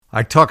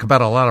I talk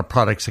about a lot of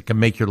products that can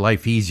make your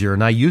life easier,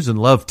 and I use and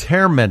love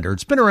Tear Mender.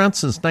 It's been around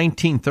since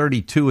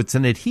 1932. It's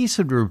an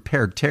adhesive to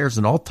repair tears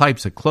in all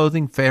types of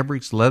clothing,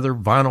 fabrics, leather,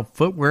 vinyl,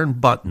 footwear, and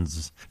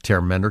buttons.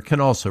 Tear Mender can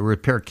also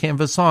repair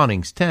canvas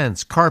awnings,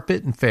 tents,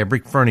 carpet, and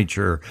fabric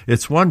furniture.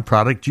 It's one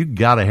product you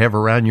gotta have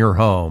around your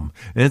home,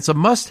 and it's a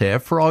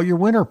must-have for all your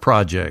winter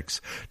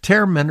projects.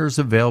 Tear Mender is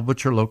available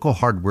at your local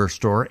hardware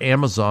store,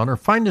 Amazon, or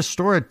find a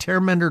store at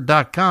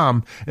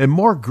tearmender.com, and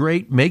more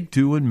great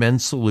make-do and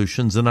mend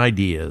solutions and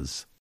ideas.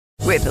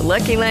 With the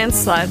Lucky Land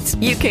Slots,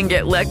 you can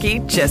get lucky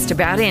just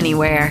about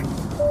anywhere.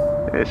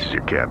 This is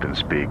your captain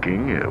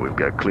speaking. We've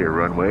got clear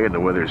runway and the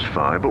weather's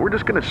fine, but we're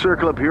just going to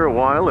circle up here a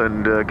while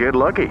and get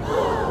lucky.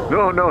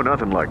 No,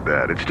 nothing like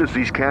that. It's just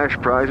these cash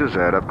prizes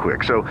add up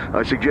quick. So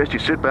I suggest you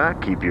sit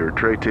back, keep your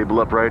tray table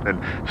upright, and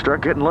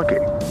start getting lucky.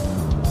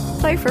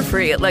 Play for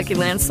free at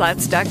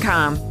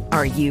LuckyLandSlots.com.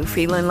 Are you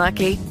feeling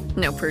lucky?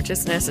 No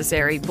purchase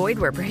necessary. Void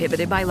where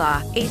prohibited by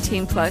law.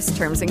 18 plus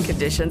terms and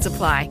conditions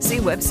apply. See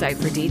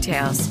website for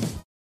details.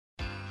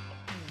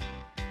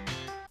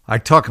 I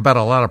talk about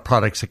a lot of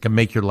products that can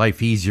make your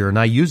life easier, and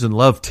I use and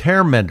love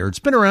Tear Mender. It's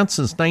been around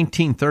since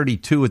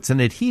 1932. It's an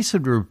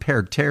adhesive to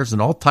repair tears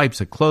in all types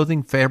of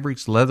clothing,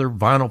 fabrics, leather,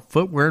 vinyl,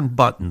 footwear, and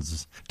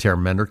buttons. Tear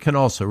Mender can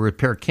also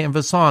repair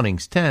canvas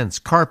awnings, tents,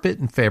 carpet,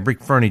 and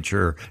fabric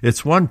furniture.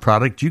 It's one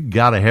product you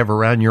gotta have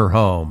around your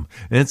home,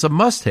 and it's a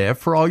must-have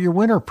for all your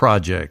winter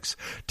projects.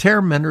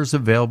 Tear Mender is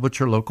available at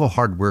your local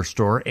hardware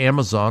store,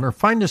 Amazon, or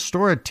find a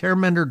store at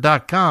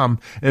tearmender.com,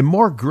 and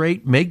more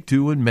great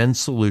make-do and mend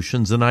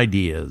solutions and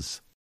ideas.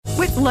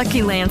 With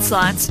Lucky Land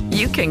Slots,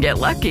 you can get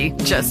lucky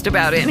just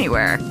about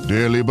anywhere.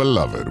 Dearly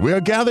beloved, we are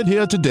gathered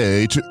here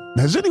today to...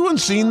 Has anyone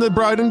seen the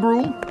bride and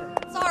groom?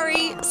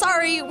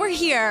 Sorry, we're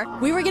here.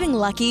 We were getting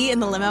lucky in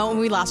the limo and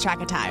we lost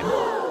track of time.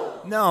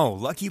 No,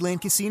 Lucky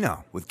Land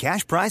Casino, with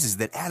cash prizes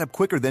that add up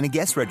quicker than a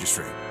guest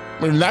registry.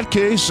 In that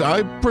case,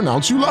 I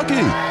pronounce you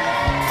lucky.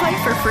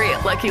 Play for free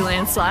at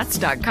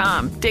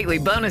LuckyLandSlots.com. Daily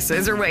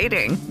bonuses are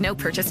waiting. No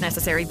purchase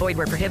necessary. Void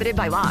where prohibited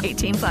by law.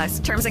 18 plus.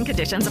 Terms and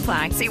conditions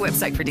apply. See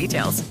website for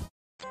details.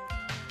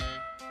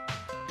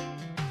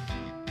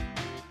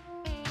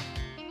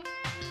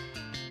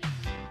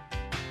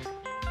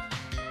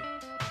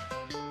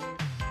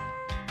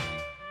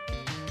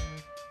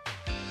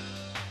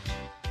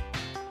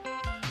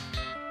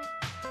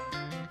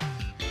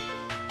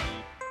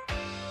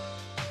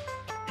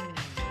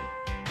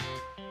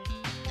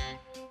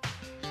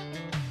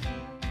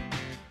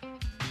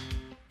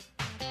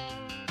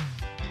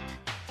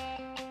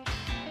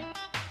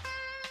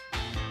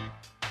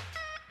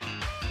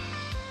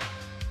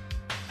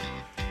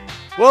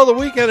 Well, the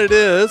weekend it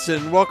is,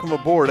 and welcome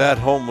aboard At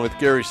Home with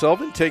Gary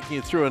Sullivan, taking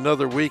you through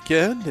another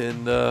weekend.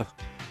 And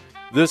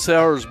this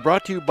hour is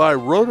brought to you by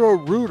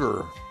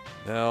Roto-Rooter.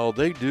 Now,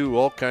 they do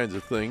all kinds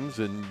of things,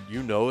 and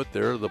you know it.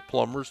 They're the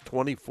plumbers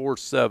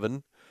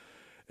 24/7,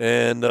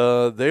 and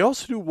they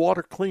also do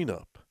water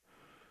cleanup.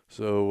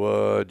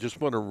 So just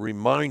want to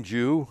remind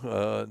you,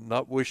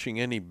 not wishing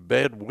any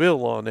bad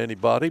will on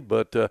anybody,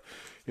 but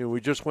we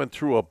just went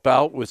through a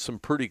bout with some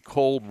pretty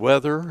cold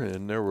weather,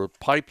 and there were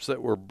pipes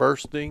that were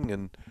bursting.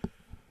 And,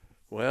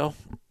 well,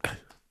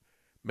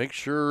 make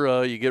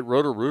sure you get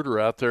Roto-Rooter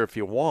out there if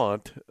you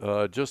want,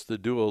 just to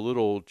do a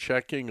little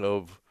checking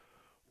of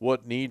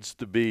what needs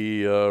to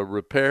be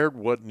repaired,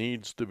 what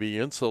needs to be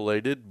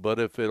insulated. But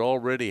if it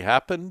already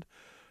happened,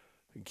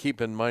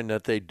 keep in mind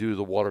that they do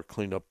the water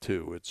cleanup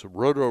too. It's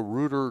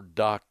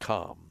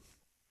rotorooter.com.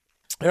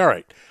 All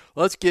right,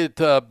 let's get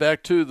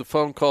back to the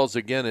phone calls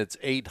again. It's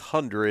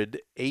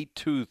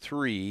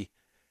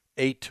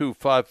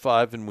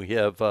 800-823-8255, and we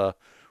have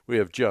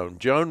Joan.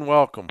 Joan,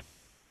 welcome.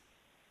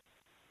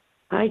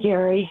 Hi,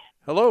 Gary.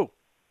 Hello.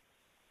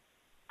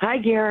 Hi,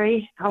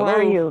 Gary. How Hello.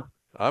 are you?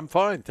 I'm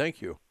fine,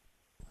 thank you.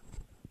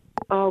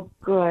 Oh,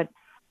 good.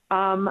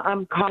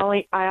 I'm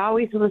calling. I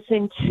always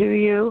listen to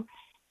you,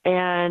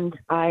 and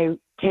I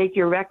take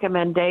your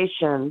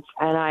recommendations.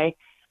 And I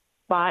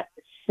bought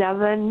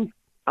 7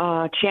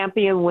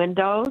 Champion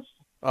windows.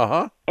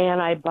 Uh-huh.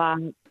 And I bought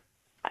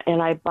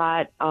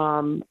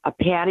a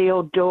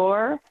patio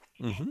door.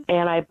 Mm-hmm.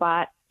 And I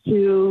bought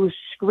 2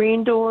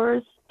 screen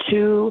doors,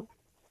 2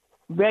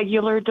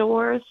 regular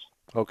doors.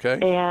 Okay.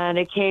 And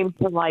it came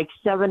to like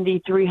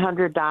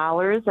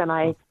 $7,300, and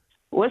I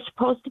was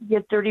supposed to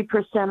get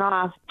 30%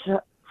 off.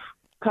 To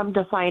come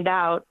to find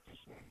out,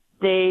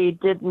 they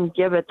didn't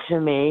give it to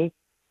me.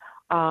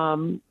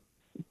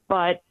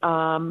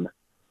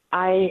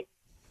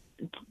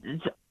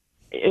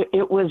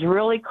 It was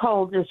really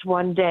cold this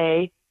one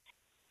day,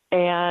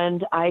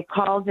 and I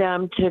called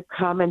them to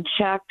come and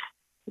check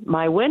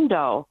my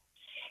window.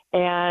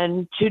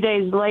 And 2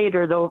 days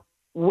later, the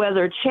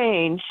weather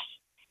changed,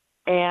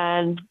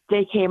 and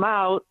they came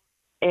out,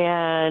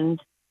 and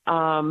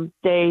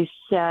they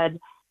said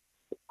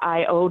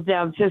I owed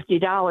them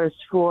 $50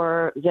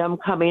 for them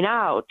coming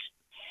out.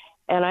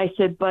 And I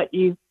said, but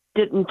you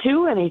didn't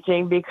do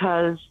anything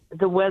because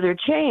the weather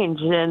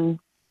changed, and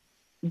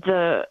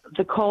the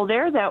cold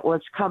air that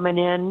was coming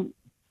in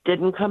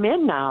didn't come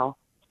in now.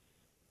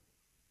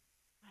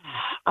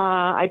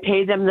 I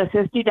paid them the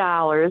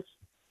 $50.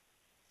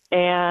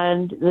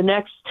 And the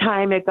next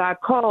time it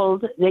got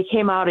cold, they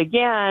came out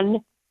again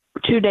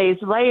 2 days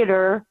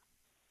later,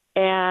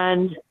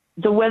 and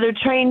the weather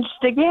changed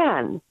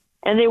again,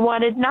 and they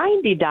wanted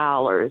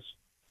 $90.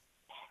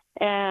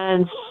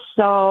 And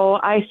so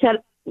I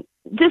said,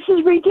 this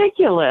is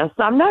ridiculous.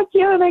 I'm not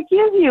going to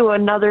give you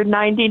another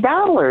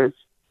 $90.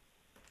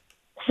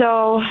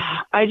 So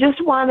I just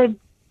wanted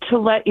to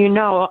let you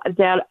know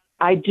that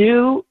I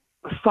do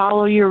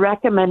follow your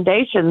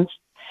recommendations,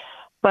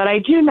 but I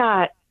do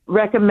not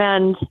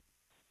recommend.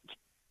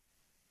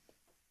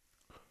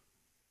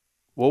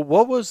 Well,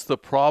 what was the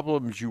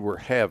problems you were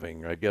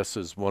having, I guess,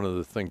 is one of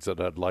the things that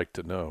I'd like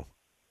to know.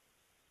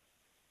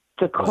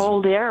 The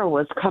cold air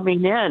was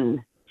coming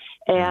in,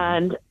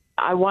 and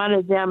I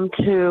wanted them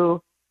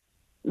to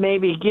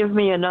maybe give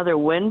me another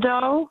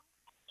window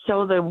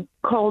so the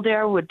cold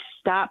air would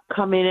stop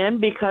coming in,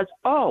 because,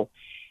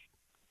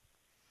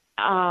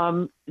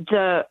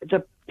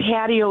 the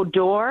patio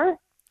door,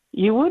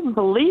 you wouldn't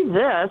believe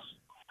this,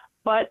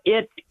 but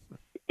it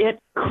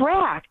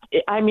cracked.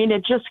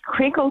 It just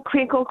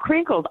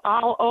crinkled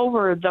all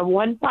over the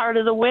one part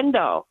of the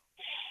window.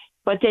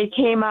 But they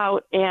came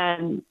out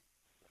and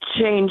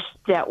changed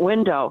that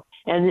window.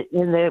 And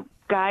the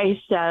guy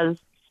says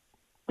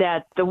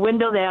that the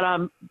window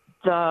that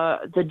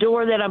the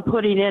door that I'm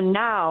putting in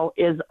now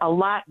is a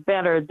lot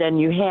better than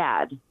you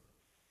had.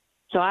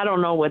 So I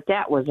don't know what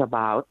that was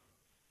about.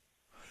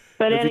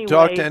 But Have anyway, you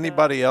talked to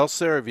anybody else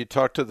there? Have you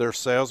talked to their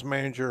sales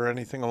manager or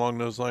anything along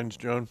those lines,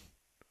 Joan?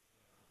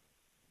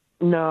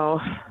 No,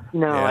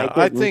 yeah, I didn't.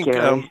 I think,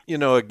 Gary.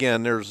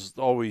 Again, there's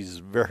always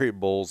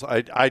variables.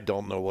 I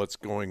don't know what's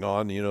going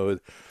on.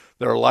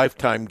 They're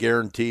lifetime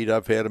guaranteed.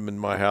 I've had them in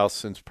my house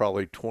since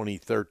probably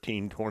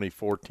 2013,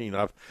 2014.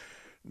 I've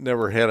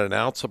never had an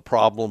ounce of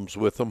problems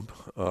with them.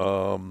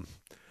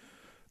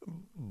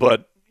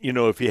 But,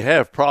 if you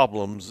have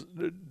problems,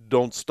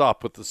 don't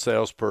stop with the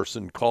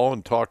salesperson. Call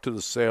and talk to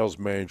the sales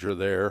manager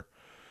there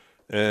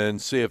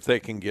and see if they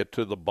can get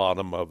to the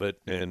bottom of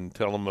it and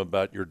tell them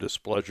about your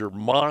displeasure.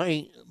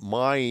 My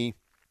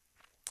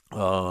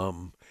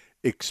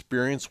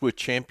experience with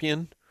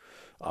Champion,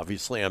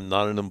 obviously I'm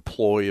not an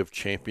employee of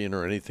Champion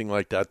or anything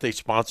like that. They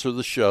sponsor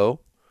the show.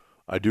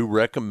 I do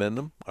recommend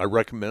them. I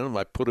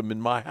put them in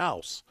my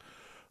house.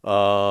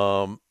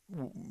 I'm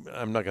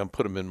not going to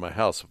put them in my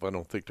house if I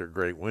don't think they're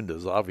great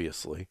windows,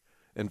 obviously.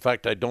 In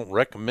fact, I don't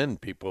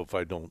recommend people if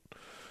I don't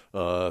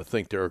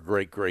think they're a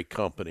great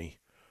company.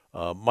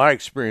 My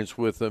experience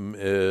with them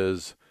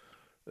is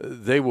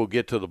they will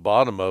get to the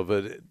bottom of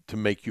it to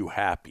make you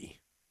happy.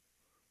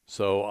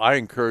 So I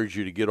encourage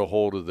you to get a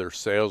hold of their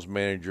sales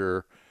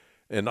manager.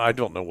 And I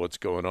don't know what's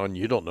going on.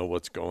 You don't know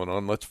what's going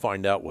on. Let's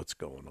find out what's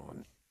going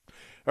on.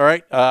 All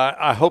right.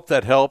 I hope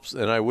that helps,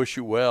 and I wish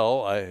you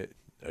well. I,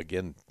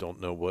 again,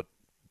 don't know what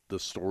the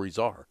stories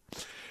are.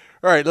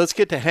 All right, let's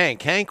get to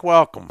Hank. Hank,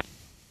 welcome.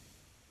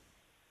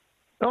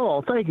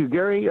 Oh, thank you,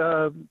 Gary.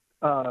 A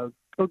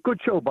good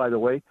show, by the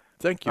way.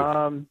 Thank you.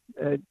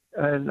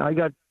 And I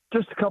got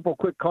just a couple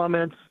quick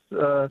comments.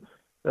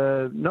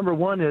 Number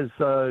one is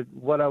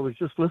what I was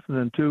just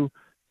listening to.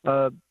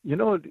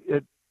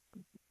 It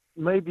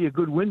may be a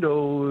good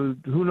window.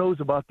 Who knows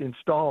about the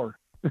installer?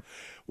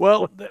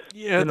 Well,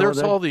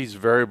 there's all these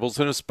variables,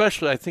 and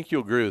especially, I think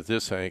you'll agree with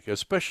this, Hank,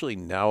 especially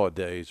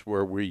nowadays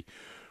where we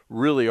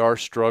really are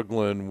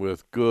struggling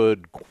with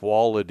good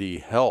quality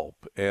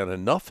help and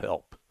enough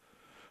help.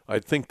 I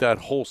think that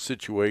whole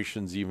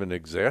situation's even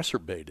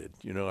exacerbated.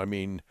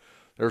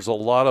 There's a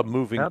lot of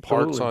moving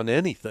parts on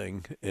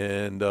anything,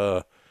 and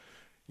I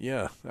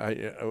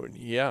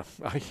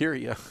hear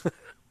you.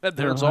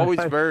 There's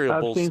always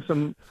variables. I've seen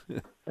some.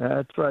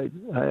 That's right.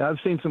 I've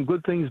seen some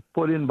good things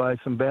put in by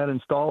some bad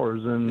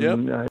installers,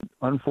 and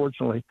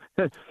unfortunately.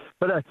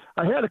 But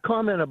I had a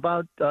comment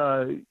about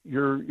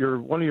your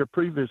one of your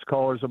previous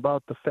callers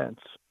about the fence,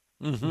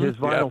 his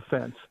vinyl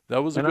fence.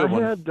 That was a good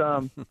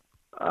one.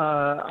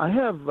 I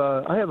have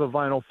a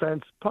vinyl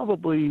fence,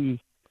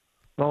 probably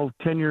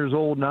 10 years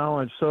old now,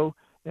 and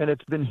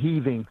it's been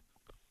heaving,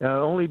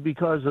 only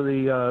because of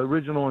the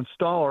original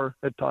installer.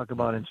 That talk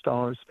about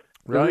installers.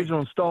 The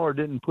original installer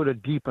didn't put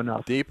it deep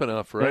enough.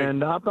 Right.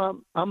 And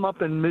I'm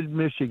up in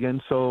mid-Michigan,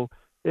 so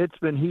it's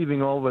been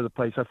heaving all over the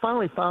place. I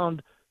finally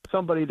found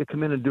somebody to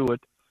come in and do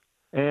it,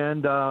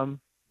 and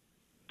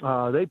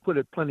they put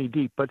it plenty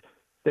deep. But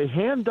they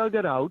hand dug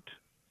it out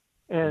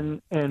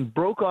and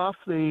broke off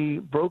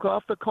the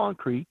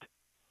concrete,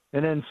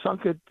 and then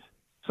sunk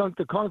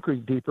the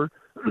concrete deeper,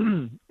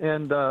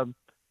 and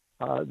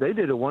they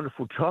did a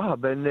wonderful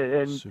job, and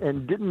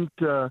didn't.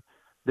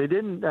 They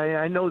didn't.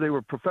 I know they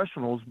were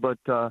professionals, but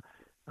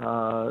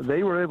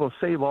they were able to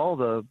save all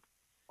the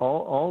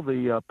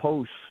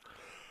posts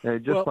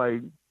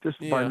by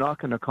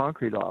knocking the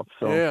concrete off.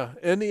 So yeah,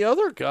 and the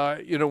other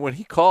guy, when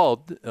he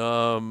called,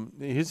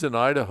 he's in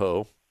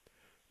Idaho.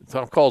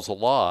 Tom calls a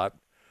lot,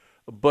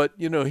 but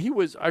he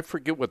was. I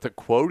forget what the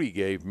quote he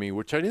gave me,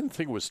 which I didn't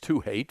think was too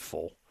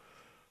hateful.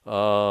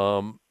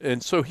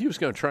 And so he was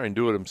going to try and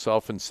do it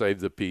himself and save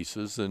the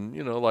pieces. And,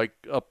 like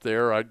up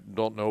there, I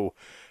don't know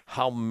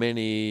how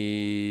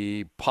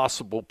many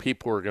possible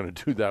people are going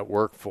to do that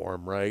work for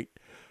him, right?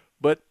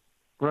 But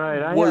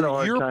right, I had a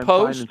hard time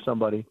finding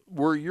somebody.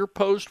 Were your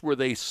posts, were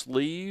they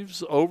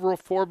sleeves over a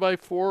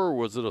 4x4, or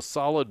was it a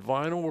solid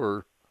vinyl?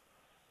 Or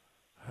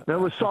it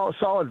was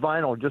solid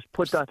vinyl, just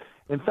put on.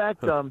 In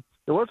fact, there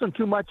wasn't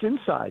too much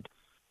inside.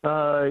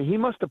 He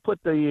must have put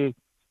it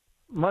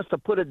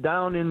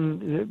down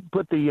in,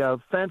 put the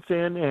fence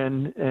in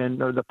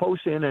and or the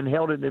post in and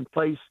held it in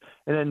place,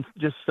 and then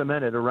just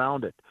cemented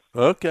around it.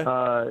 Okay.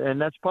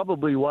 And that's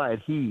probably why it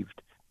heaved.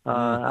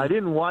 I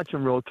didn't watch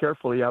him real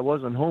carefully. I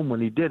wasn't home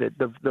when he did it,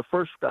 the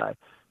first guy.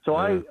 So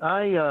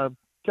I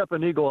kept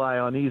an eagle eye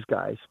on these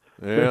guys.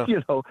 Yeah.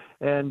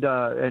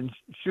 And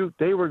shoot,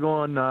 they were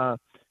going at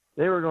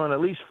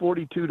least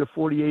 42 to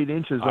 48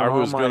 inches. I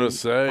was going to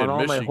say, on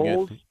all my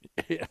holes.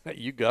 Yeah,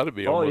 you got to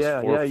be almost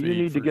 4 feet. You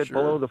need to get sure.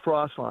 below the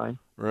frost line.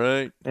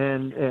 Right.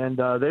 And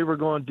they were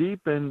going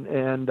deep,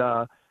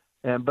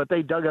 but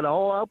they dug it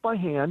all out by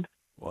hand.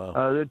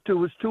 Wow. There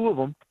was two of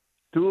them.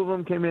 Two of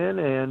them came in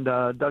and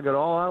dug it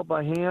all out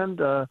by hand.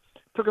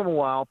 Took them a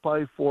while,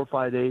 probably 4 or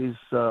 5 days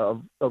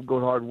of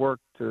good hard work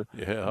to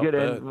get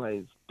in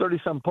like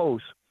 30-some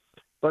posts.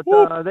 But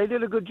they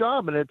did a good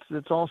job, and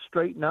it's all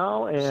straight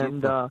now,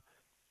 and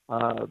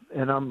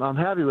I'm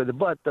happy with it.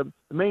 But the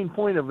main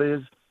point of it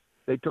is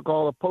they took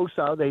all the posts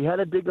out. They had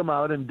to dig them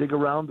out and dig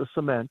around the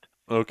cement.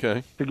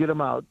 Okay. To get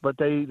them out, but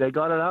they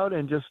got it out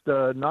and just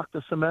knocked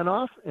the cement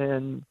off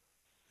and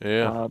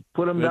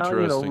put them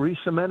down,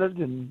 re-cemented,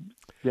 and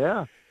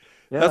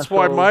That's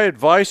why my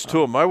advice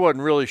to him, I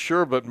wasn't really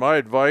sure, but my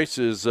advice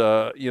is,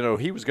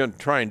 he was going to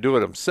try and do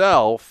it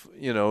himself,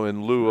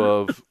 in lieu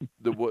of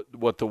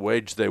what the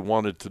wage they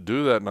wanted to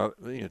do that.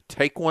 And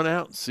take one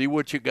out and see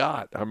what you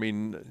got. I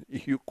mean,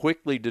 you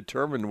quickly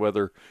determine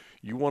whether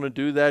you want to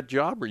do that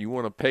job or you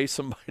want to pay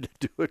somebody to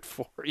do it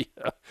for you.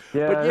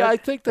 Yeah, but I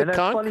think the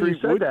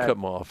concrete would that.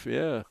 come off.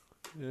 Yeah.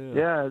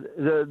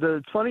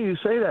 It's funny you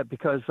say that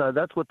because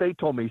that's what they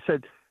told me. He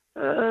said,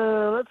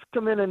 let's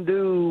come in and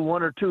do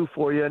one or two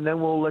for you, and then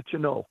we'll let you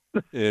know.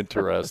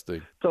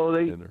 Interesting. So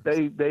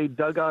they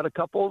dug out a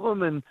couple of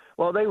them, and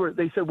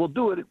they said we'll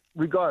do it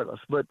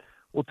regardless, but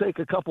we'll take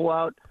a couple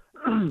out.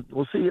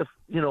 We'll see if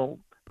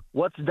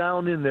what's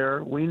down in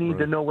there. We need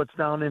to know what's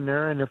down in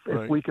there, and if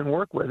we can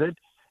work with it,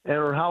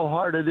 or how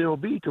hard it'll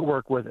be to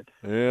work with it.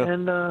 Yeah.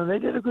 And they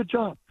did a good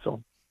job.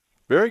 So.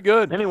 Very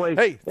good. Anyway,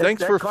 hey,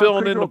 thanks for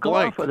filling in the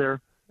blank.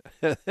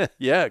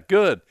 Yeah,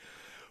 good.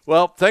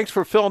 Well, thanks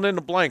for filling in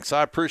the blanks.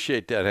 I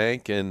appreciate that,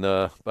 Hank. And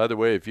by the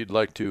way, if you'd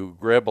like to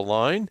grab a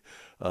line,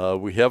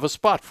 we have a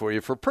spot for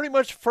you for pretty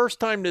much the first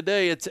time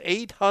today. It's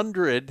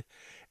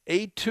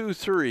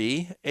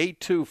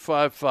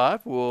 800-823-8255.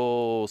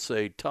 We'll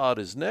say Todd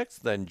is next,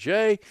 then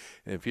Jay.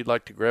 And if you'd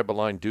like to grab a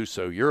line, do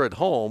so. You're at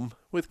home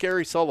with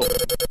Gary Sullivan.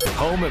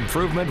 Home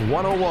Improvement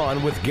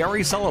 101 with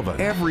Gary Sullivan.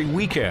 Every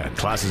weekend,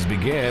 classes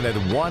begin at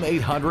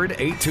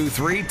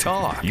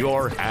 1-800-823-TALK.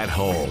 You're at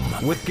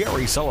home with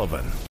Gary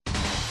Sullivan.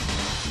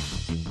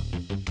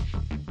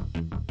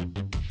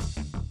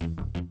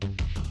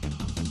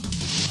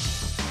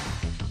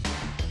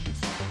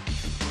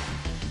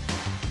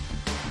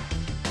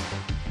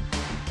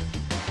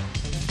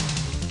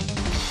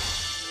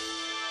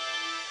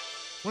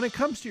 When it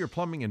comes to your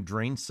plumbing and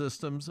drain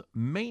systems,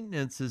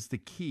 maintenance is the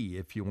key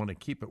if you want to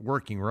keep it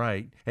working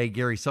right. Hey,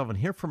 Gary Sullivan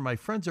here from my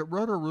friends at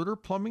Roto-Rooter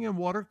Plumbing and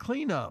Water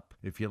Cleanup.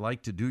 If you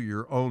like to do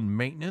your own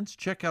maintenance,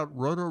 check out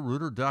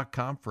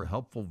rotorooter.com for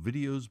helpful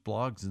videos,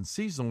 blogs, and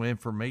seasonal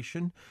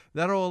information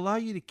that'll allow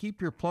you to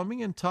keep your plumbing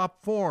in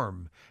top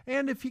form.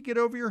 And if you get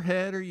over your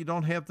head or you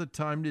don't have the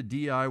time to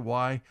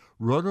DIY,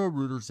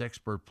 Roto-Rooter's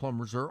expert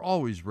plumbers are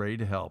always ready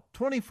to help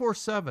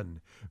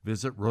 24/7.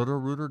 Visit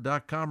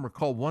rotorooter.com or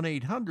call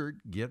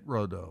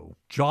 1-800-GET-ROTO.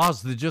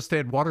 Jaws, the Just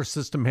Add Water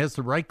system, has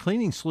the right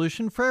cleaning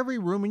solution for every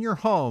room in your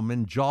home,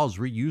 and Jaws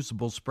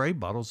reusable spray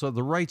bottles are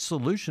the right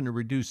solution to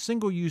reduce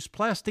single-use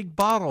plastic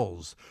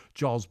bottles.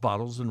 Jaws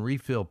bottles and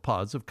refill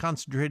pods of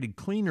concentrated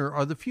cleaner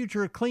are the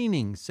future of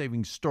cleaning,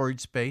 saving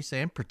storage space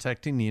and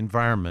protecting the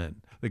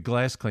environment. The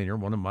glass cleaner,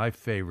 one of my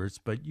favorites,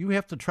 but you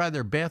have to try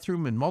their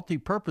bathroom and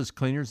multi-purpose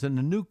cleaners and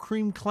the new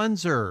cream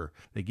cleanser.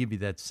 They give you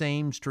that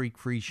same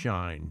streak-free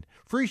shine.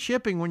 Free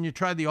shipping when you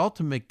try the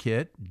ultimate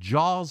kit,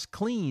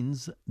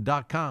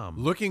 jawscleans.com.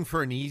 Looking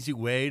for an easy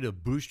way to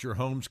boost your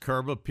home's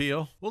curb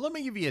appeal? Well, let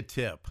me give you a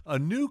tip. A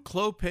new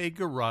Clopay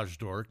garage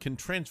door can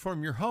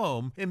transform your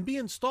home and be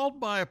installed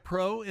by a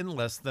pro in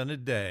less than a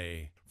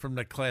day. From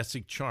the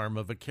classic charm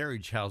of a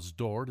carriage house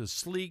door to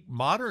sleek,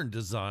 modern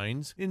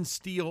designs in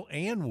steel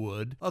and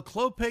wood, a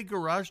Clopay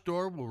garage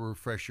door will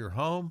refresh your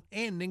home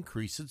and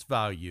increase its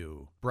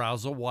value.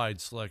 Browse a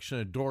wide selection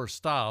of door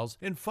styles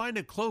and find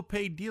a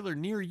Clopay dealer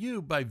near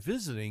you by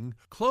visiting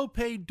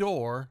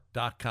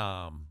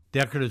clopaydoor.com.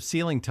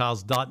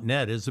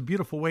 DecorativeCeilingTiles.net is a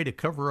beautiful way to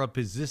cover up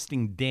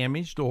existing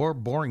damaged or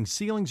boring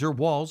ceilings or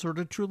walls, or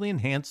to truly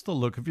enhance the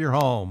look of your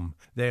home.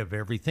 They have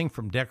everything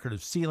from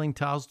decorative ceiling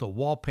tiles to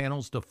wall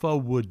panels to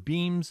faux wood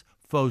beams,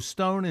 faux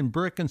stone and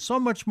brick, and so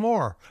much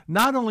more.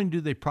 Not only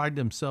do they pride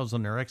themselves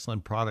on their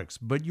excellent products,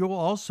 but you'll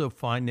also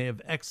find they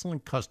have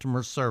excellent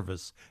customer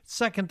service,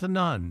 second to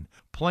none.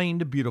 Plain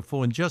to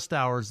beautiful in just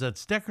hours.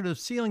 That's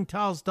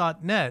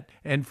DecorativeCeilingTiles.net,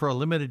 and for a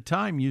limited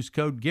time, use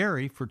code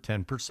Gary for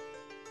 10%.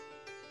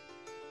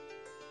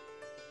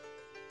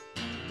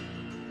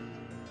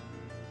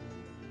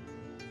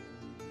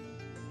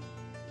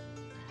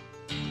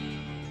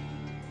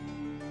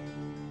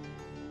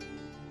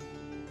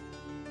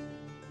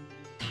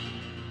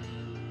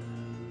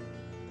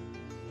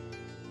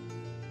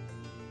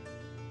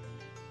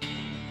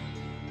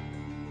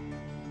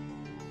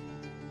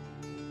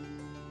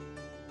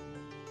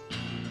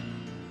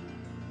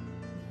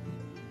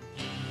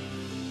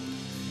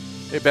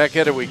 Hey, back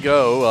at it we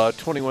go.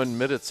 21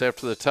 minutes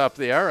after the top of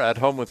the hour. At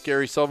Home with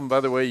Gary Sullivan. By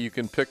the way, you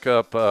can pick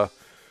up,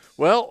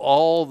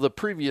 all the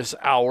previous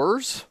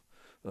hours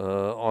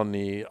on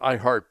the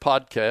iHeart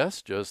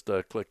podcast. Just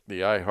click the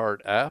iHeart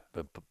app,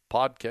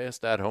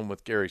 podcast, At Home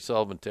with Gary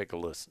Sullivan. Take a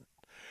listen.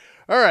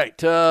 All right,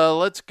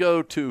 let's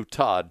go to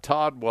Todd.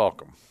 Todd,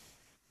 welcome.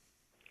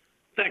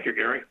 Thank you,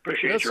 Gary.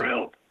 Appreciate your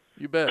help.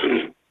 You bet.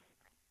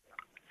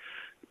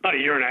 About a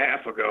year and a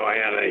half ago, I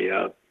had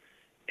a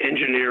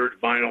engineered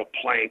vinyl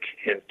plank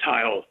and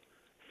tile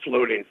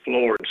floating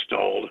floor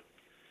installed,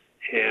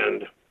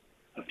 and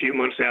a few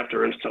months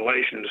after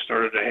installation, it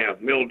started to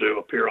have mildew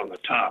appear on the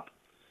top.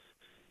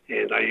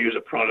 And I use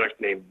a product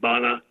named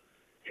Bana.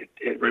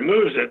 It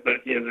removes it,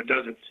 but it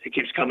doesn't. It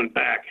keeps coming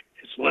back.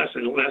 It's less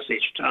and less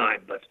each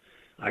time, but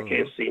I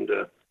can't seem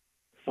to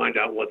find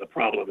out what the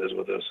problem is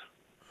with this.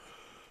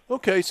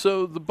 Okay,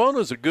 so the Bana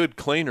is a good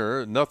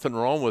cleaner. Nothing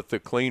wrong with the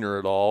cleaner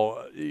at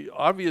all.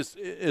 Obvious.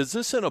 Is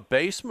this in a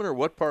basement, or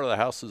what part of the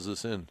house is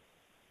this in?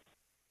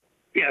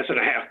 Yeah, it's in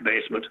a half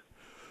basement.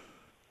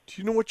 Do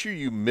you know what your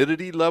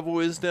humidity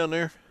level is down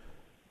there?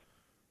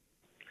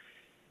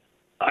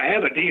 I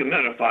have a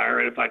dehumidifier,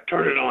 and if I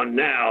turn it on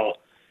now,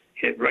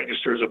 it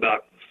registers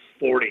about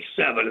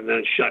 47 and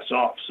then shuts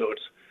off. So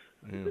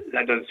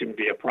that doesn't seem to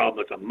be a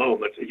problem at the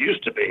moment. It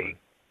used to be.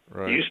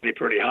 Right. It used to be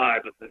pretty high,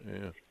 but the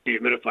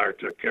dehumidifier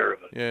took care of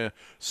it. Yeah.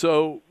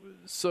 So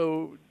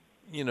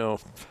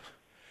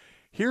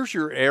here's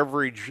your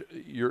average.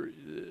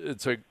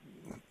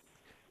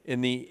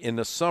 In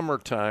the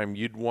summertime,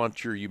 you'd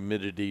want your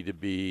humidity to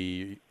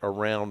be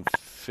around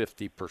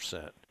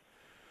 50%.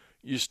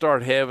 You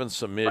start having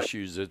some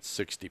issues at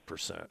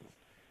 60%.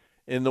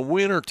 In the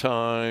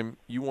wintertime,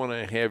 you want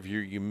to have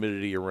your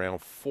humidity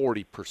around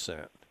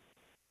 40%.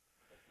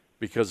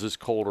 Because it's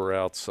colder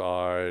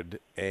outside,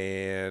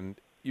 and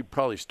you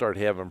probably start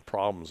having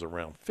problems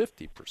around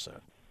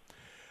 50%.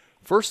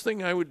 First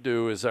thing I would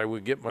do is I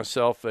would get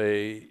myself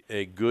a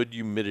good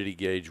humidity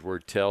gauge where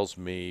it tells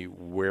me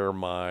where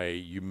my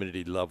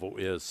humidity level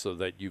is, so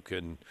that you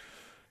can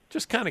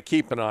just kind of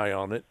keep an eye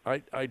on it.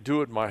 I do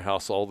it in my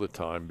house all the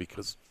time,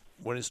 because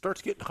when it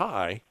starts getting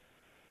high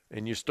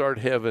and you start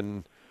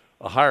having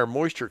a higher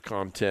moisture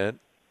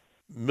content,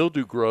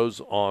 mildew grows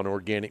on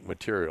organic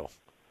material.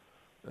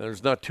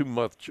 There's not too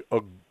much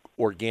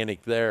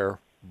organic there,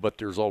 but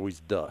there's always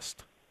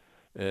dust.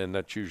 And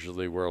that's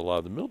usually where a lot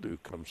of the mildew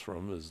comes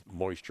from, is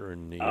moisture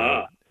and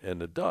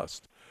the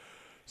dust.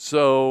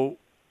 So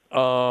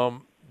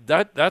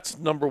that's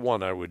number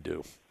one I would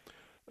do.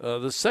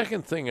 The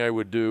second thing I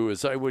would do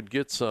is I would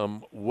get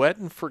some wet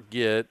and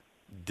forget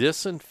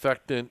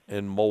disinfectant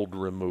and mold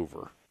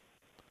remover.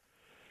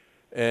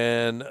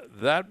 And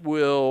that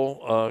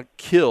will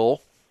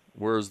kill.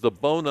 Whereas the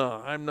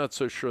Bona, I'm not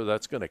so sure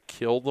that's going to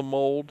kill the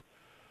mold.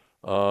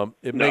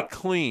 It may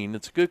clean.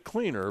 It's a good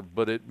cleaner,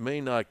 but it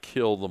may not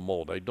kill the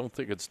mold. I don't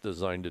think it's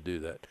designed to do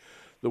that.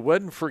 The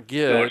wet and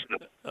forget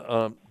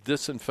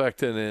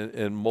disinfectant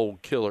and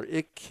mold killer,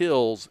 it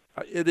kills.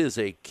 It is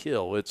a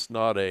kill. It's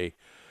not a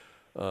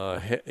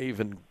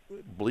even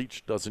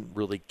bleach doesn't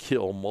really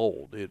kill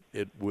mold.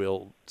 It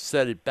will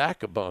set it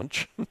back a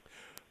bunch,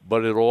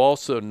 but it'll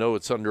also know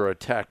it's under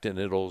attack, and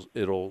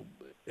it'll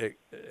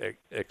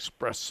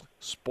express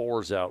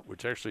spores out,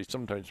 which actually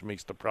sometimes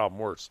makes the problem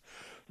worse.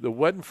 The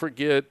wet and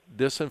forget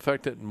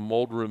disinfectant and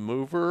mold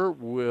remover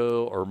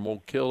or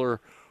mold killer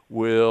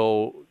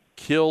will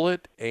kill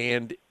it,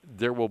 and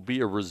there will be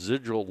a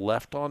residual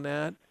left on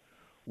that,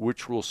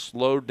 which will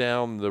slow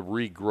down the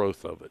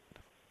regrowth of it.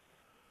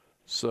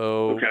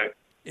 So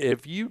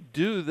if you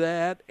do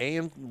that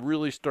and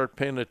really start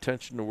paying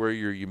attention to where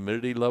your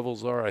humidity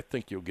levels are, I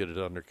think you'll get it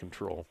under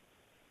control.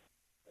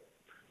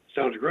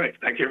 Sounds great.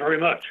 Thank you very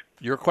much.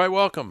 You're quite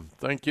welcome.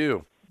 Thank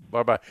you.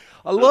 Bye-bye.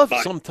 I love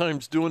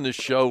sometimes doing this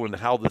show and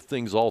how the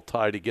things all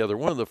tie together.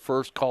 One of the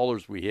first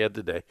callers we had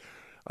today,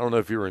 I don't know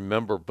if you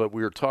remember, but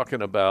we were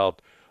talking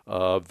about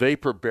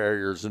vapor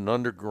barriers and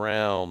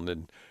underground,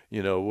 and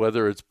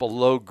whether it's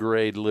below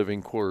grade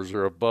living quarters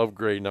or above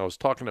grade. And I was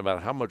talking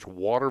about how much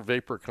water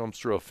vapor comes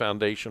through a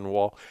foundation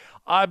wall.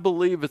 I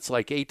believe it's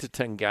like 8 to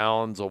 10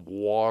 gallons of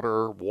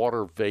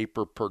water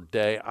vapor per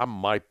day. I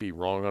might be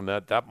wrong on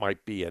that. That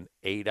might be an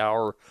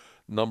 8-hour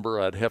number.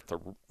 I'd have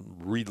to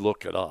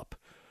relook it up.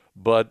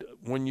 But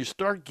when you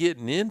start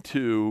getting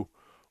into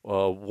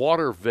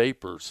water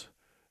vapors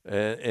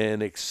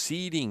and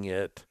exceeding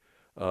it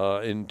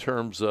in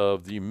terms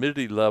of the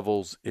humidity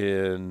levels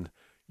in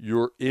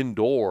your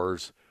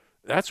indoors,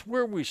 that's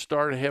where we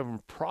start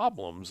having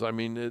problems. I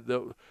mean,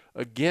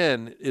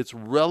 again, it's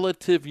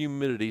relative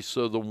humidity,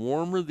 so the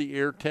warmer the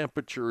air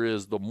temperature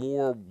is, the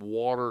more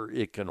water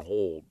it can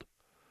hold.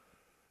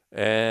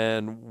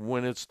 And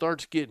when it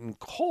starts getting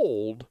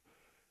cold,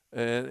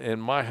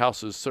 and my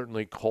house is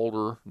certainly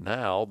colder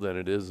now than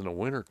it is in the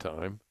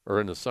wintertime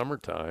or in the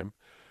summertime,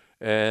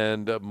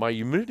 and my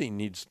humidity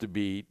needs to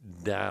be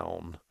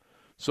down.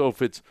 So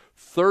if it's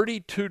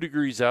 32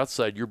 degrees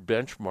outside, your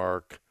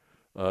benchmark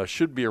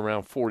should be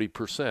around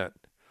 40%.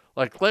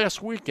 Like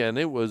last weekend,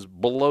 it was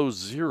below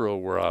zero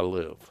where I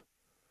live.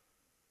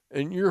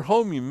 And your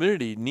home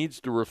humidity needs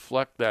to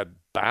reflect that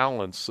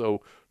balance.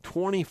 So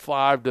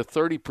 25 to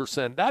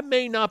 30%, that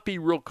may not be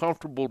real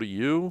comfortable to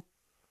you,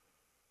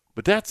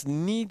 but that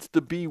needs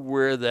to be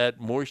where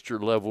that moisture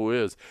level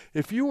is.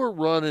 If you were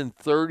running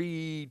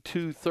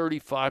 32,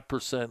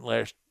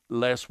 35%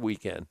 last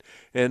weekend,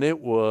 and it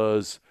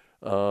was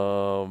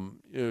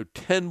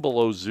 10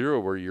 below zero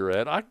where you're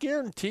at, I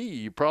guarantee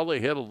you probably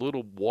had a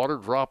little water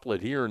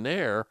droplet here and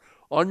there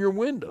on your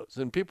windows.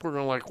 And people are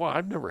going to like, wow,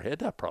 I've never had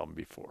that problem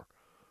before.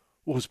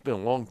 Well, it's been a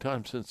long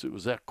time since it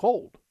was that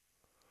cold.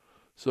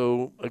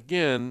 So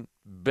again,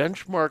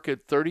 benchmark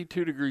at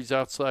 32 degrees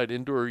outside,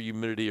 indoor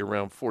humidity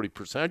around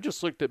 40%. I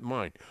just looked at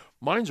mine.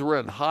 Mine's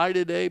running high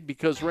today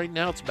because right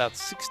now it's about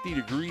 60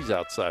 degrees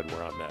outside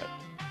where I'm at.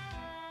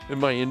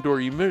 And my indoor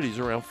humidity is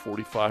around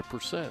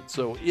 45%.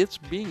 So it's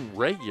being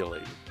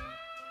regulated.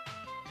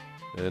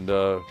 And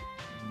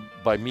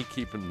by me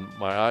keeping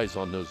my eyes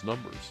on those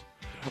numbers.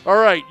 All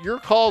right, your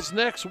call's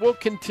next. We'll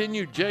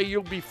continue. Jay,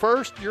 you'll be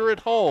first. You're at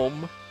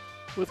home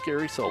with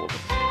Gary Sullivan.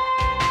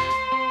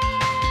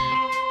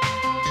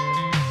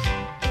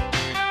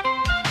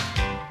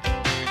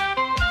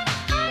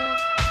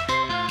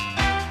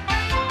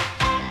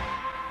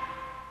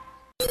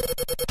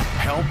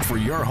 Help for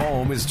your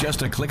home is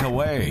just a click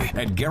away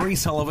at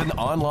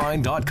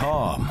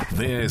GarySullivanOnline.com.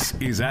 This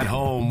is At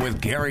Home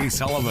with Gary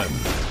Sullivan.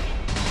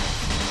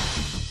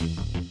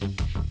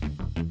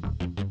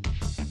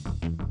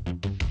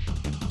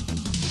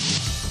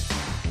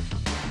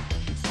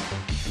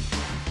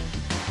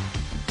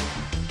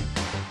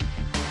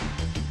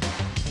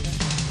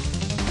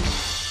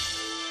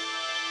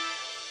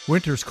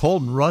 Winter's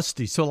cold and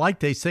rusty, so like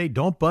they say,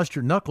 don't bust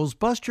your knuckles,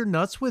 bust your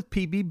nuts with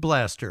PB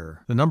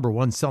Blaster, the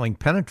 #1 selling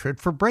penetrant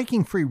for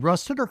breaking free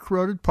rusted or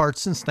corroded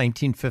parts since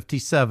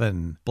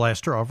 1957.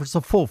 Blaster offers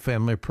a full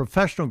family of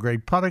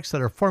professional-grade products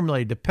that are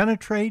formulated to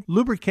penetrate,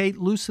 lubricate,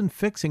 loosen,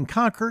 fix, and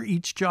conquer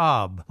each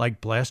job.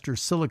 Like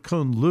Blaster's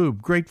silicone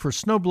lube, great for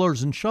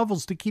snowblowers and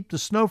shovels to keep the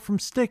snow from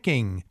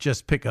sticking.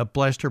 Just pick up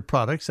Blaster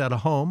products at a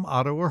home,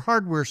 auto, or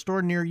hardware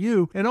store near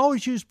you, and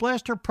always use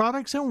Blaster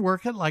products and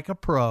work it like a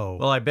pro.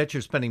 Well, I bet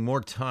you're spending more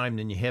time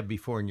than you have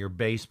before in your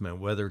basement,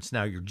 whether it's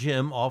now your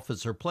gym,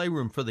 office, or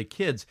playroom for the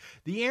kids.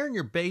 The air in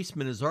your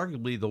basement is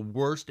arguably the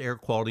worst air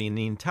quality in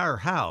the entire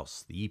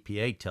house. The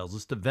EPA tells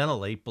us to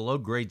ventilate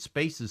below-grade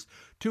spaces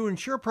to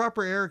ensure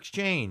proper air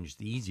exchange.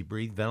 The Easy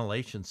Breathe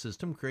ventilation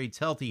system creates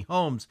healthy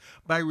homes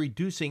by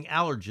reducing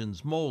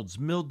allergens, molds,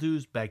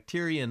 mildews,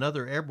 bacteria, and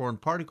other airborne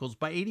particles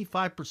by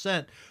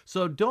 85%.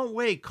 So don't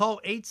wait. Call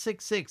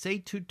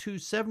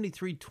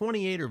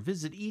 866-822-7328 or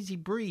visit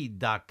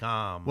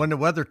easybreathe.com. When the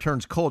weather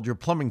turns cold, your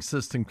plumbing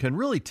system can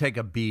really take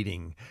a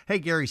beating. Hey,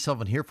 Gary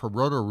Sullivan here for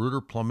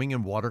Roto-Rooter Plumbing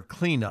and Water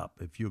Cleanup.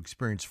 If you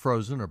experience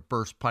frozen or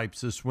burst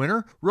pipes this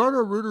winter,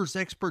 Roto-Rooter's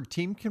expert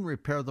team can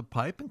repair the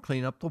pipe and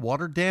clean up the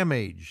water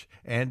damage.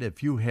 And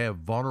if you have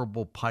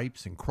vulnerable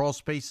pipes in crawl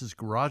spaces,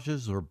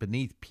 garages, or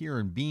beneath pier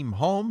and beam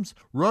homes,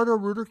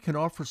 Roto-Rooter can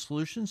offer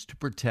solutions to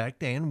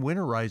protect and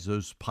winterize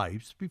those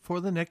pipes before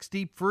the next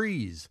deep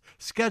freeze.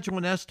 Schedule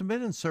an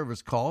estimate and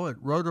service call at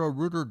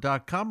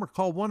rotorooter.com or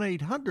call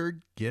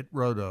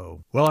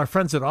 1-800-GET-ROTO. Well, our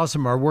friends at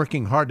Awesome are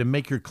working hard to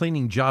make your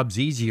cleaning jobs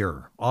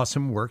easier.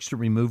 Awesome works to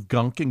remove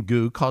gunk and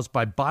goo caused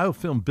by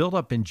biofilm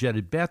buildup in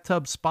jetted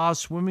bathtubs, spas,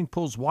 swimming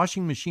pools,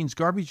 washing machines,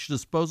 garbage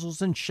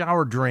disposals, and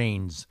shower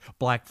drains.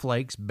 Black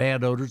flakes,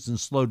 bad odors, and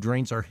slow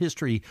drains are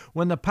history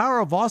when the power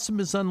of Awesome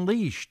is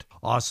unleashed.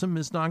 Awesome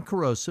is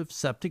non-corrosive,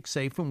 septic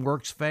safe, and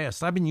works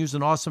fast. I've been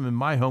using Awesome in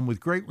my home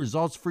with great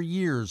results for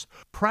years.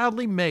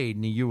 Proudly made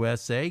in the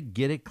USA.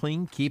 Get it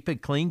clean, keep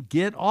it clean.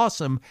 Get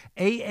Awesome.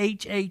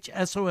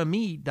 AHHSOME.com.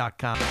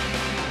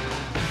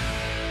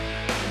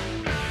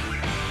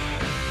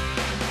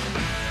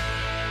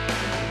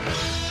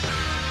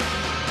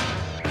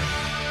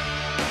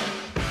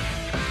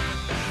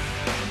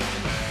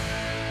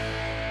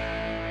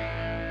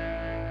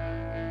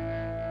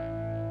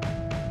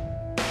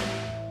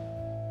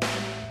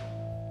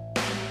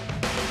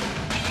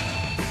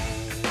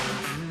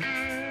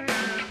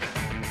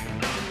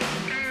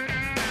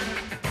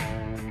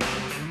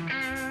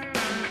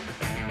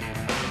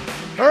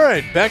 All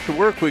right, back to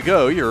work we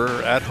go.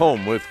 You're at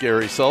home with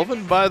Gary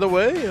Sullivan. By the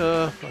way,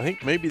 I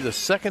think maybe the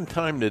second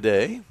time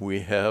today we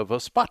have a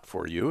spot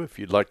for you. If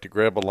you'd like to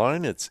grab a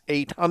line, it's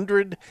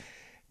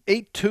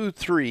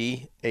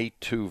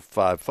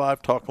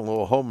 800-823-8255. Talking a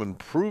little home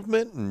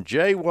improvement. And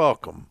Jay,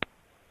 welcome.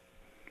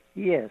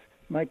 Yes,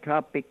 my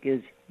topic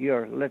is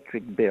your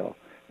electric bill.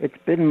 It's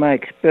been my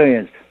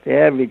experience the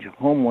average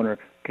homeowner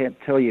can't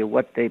tell you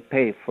what they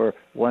pay for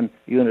 1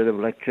 unit of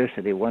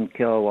electricity, 1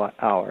 kilowatt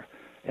hour.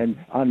 And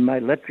on my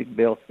electric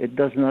bill, it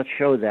does not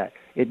show that.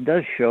 It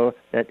does show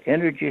that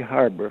Energy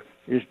Harbor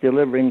is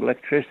delivering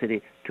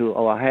electricity to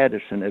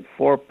Owahaddison at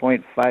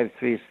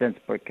 4.53 cents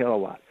per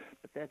kilowatt.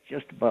 But that's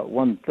just about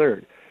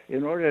 1/3.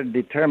 In order to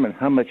determine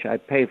how much I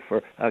pay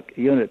for a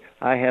unit,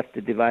 I have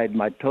to divide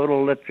my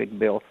total electric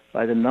bill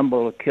by the number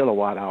of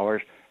kilowatt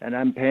hours, and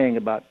I'm paying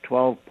about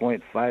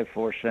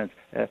 12.54 cents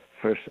at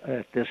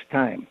this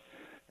time.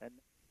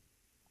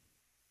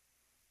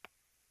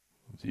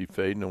 Is he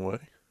fading away?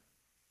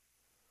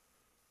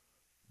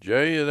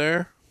 Jay, you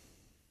there?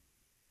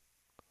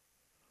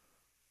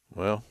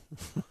 Well,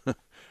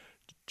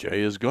 Jay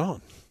is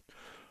gone.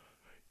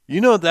 You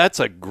know, that's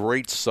a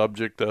great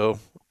subject, though.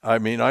 I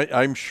mean,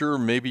 I'm sure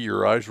maybe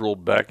your eyes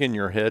rolled back in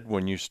your head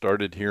when you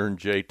started hearing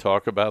Jay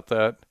talk about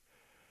that.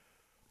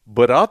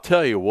 But I'll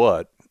tell you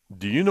what,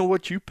 do you know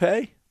what you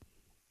pay?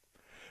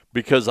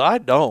 Because I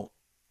don't,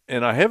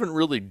 and I haven't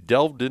really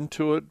delved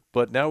into it,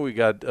 but now we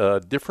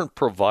got different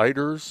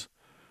providers.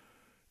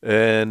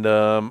 And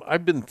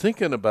I've been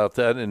thinking about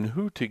that and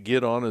who to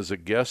get on as a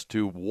guest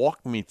to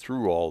walk me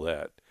through all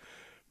that.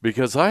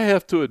 Because I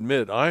have to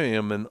admit, I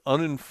am an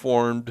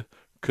uninformed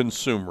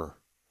consumer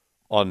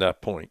on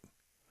that point.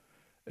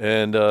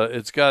 And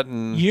it's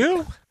gotten...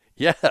 You?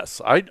 Yes,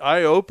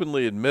 I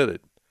openly admit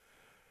it.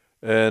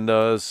 And,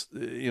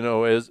 you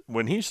know, as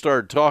when he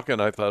started talking,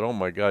 I thought, oh,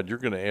 my God, you're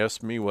going to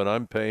ask me what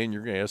I'm paying.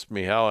 You're going to ask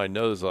me how I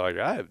know this. Like,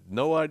 I have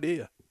no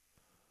idea.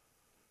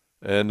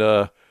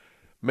 And...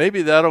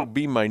 maybe that'll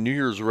be my New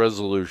Year's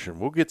resolution.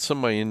 We'll get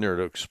somebody in there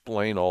to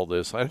explain all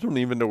this. I don't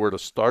even know where to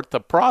start the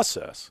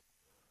process.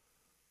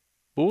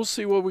 But we'll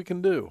see what we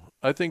can do.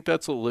 I think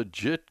that's a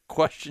legit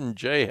question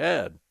Jay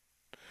had.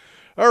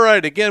 All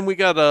right, again, we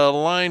got a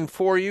line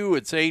for you.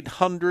 It's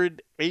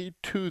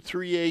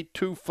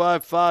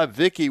 800-823-8255.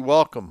 Vicki,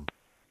 welcome.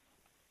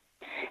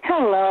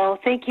 Hello.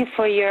 Thank you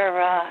for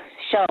your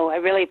show. I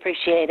really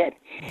appreciate it.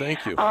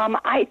 Thank you. I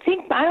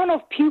don't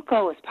know if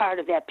PUCO is part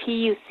of that,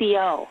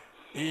 PUCO.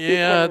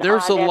 Yeah,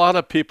 there's a lot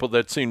of people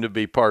that seem to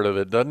be part of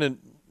it, doesn't it?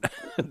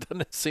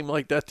 Doesn't it seem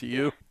like that to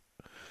you?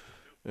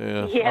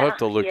 Yeah, I'll have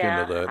to look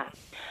into that.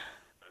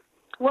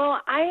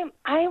 Well, I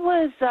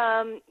was,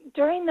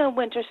 during the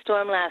winter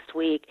storm last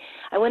week,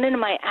 I went into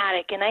my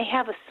attic, and I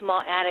have a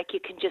small attic. You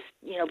can just,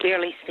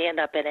 barely stand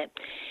up in it.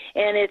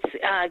 And it's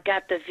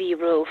got the V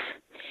roof,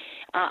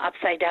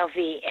 upside-down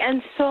V.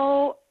 And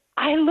so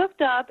I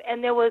looked up,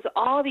 and there was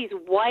all these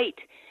white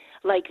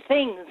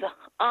things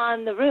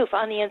on the roof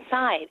on the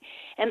inside,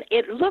 and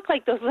it looked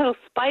like those little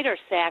spider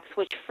sacks,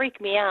 which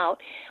freaked me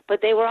out,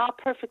 but they were all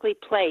perfectly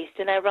placed,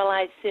 and I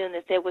realized soon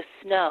that there was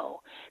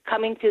snow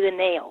coming through the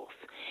nails.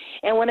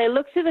 And when I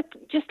looked through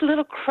just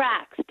little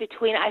cracks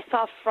between, I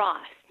saw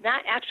frost,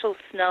 not actual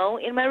snow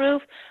in my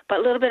roof, but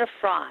a little bit of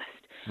frost.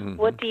 Mm-hmm.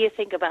 What do you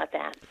think about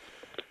that?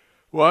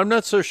 Well, I'm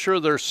not so sure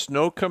there's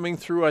snow coming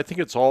through. I think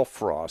it's all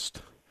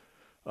frost.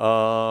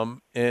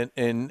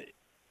 And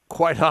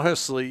quite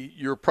honestly,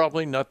 you're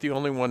probably not the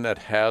only one that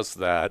has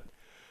that.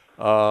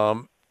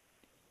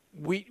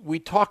 We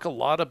talk a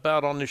lot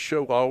about on the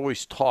show. I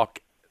always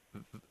talk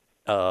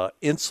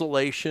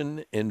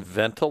insulation and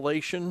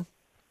ventilation.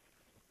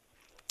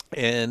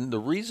 And the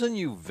reason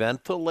you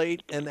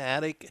ventilate an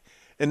attic,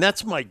 and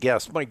that's my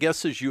guess. My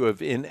guess is you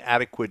have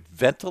inadequate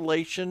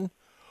ventilation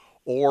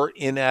or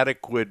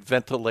inadequate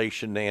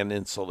ventilation and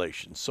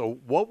insulation. So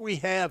what we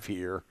have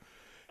here,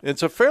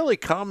 it's a fairly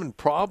common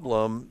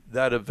problem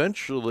that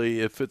eventually,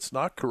 if it's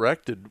not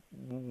corrected,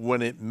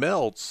 when it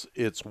melts,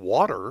 it's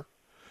water,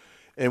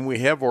 and we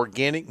have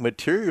organic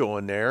material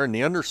in there, and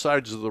the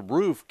undersides of the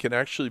roof can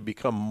actually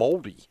become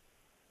moldy,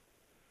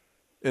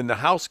 and the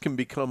house can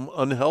become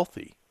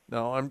unhealthy.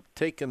 Now, I'm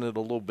taking it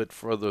a little bit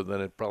further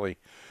than it probably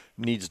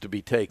needs to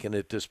be taken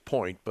at this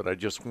point, but I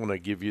just want to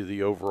give you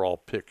the overall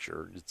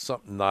picture. It's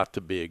something not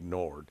to be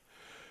ignored.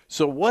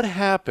 So what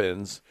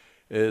happens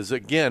is,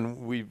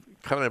 again, we've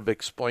kind of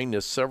explained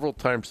this several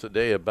times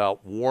today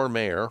about warm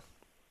air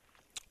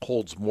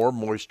holds more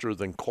moisture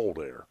than cold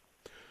air.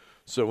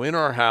 So in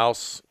our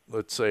house,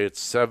 let's say it's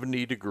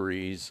 70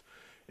 degrees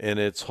and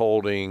it's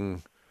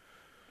holding,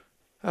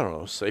 I don't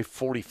know, say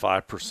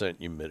 45%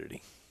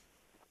 humidity.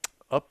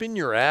 Up in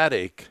your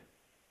attic,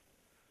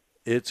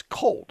 it's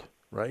cold,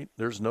 right?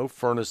 There's no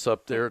furnace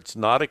up there. It's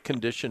not a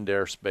conditioned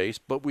airspace,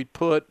 but we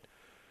put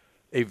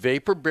a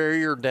vapor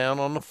barrier down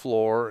on the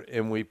floor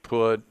and we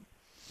put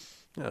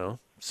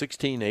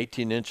 16,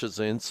 18 inches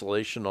of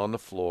insulation on the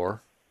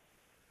floor.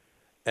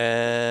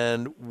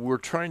 And we're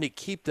trying to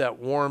keep that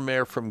warm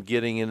air from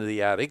getting into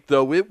the attic,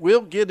 though it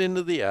will get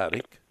into the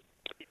attic.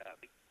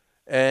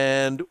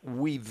 And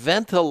we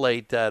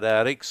ventilate that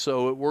attic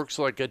so it works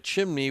like a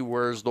chimney,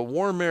 whereas the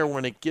warm air,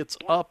 when it gets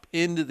up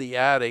into the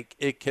attic,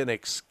 it can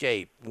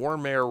escape.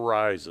 Warm air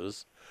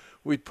rises.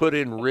 We put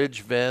in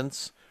ridge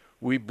vents.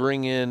 We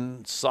bring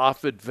in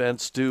soffit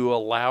vents to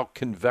allow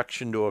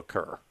convection to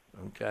occur.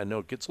 Okay, I know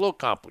it gets a little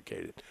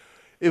complicated.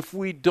 If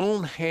we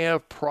don't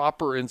have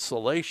proper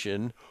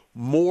insulation,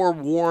 more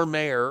warm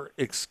air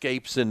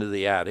escapes into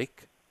the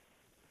attic.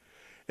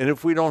 And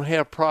if we don't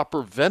have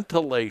proper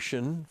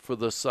ventilation for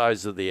the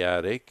size of the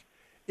attic,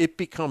 it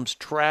becomes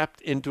trapped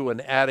into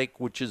an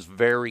attic which is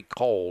very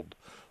cold.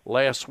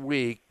 Last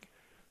week,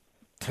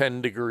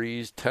 10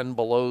 degrees, 10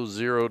 below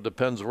zero,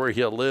 depends where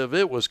you live,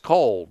 it was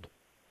cold.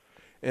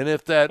 And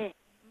if that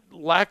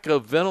lack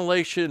of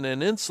ventilation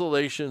and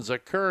insulation is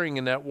occurring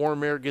and that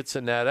warm air gets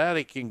in that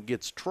attic and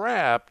gets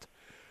trapped,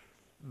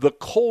 the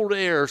cold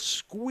air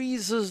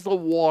squeezes the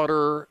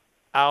water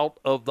out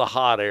of the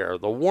hot air.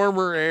 The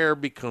warmer air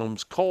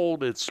becomes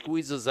cold. It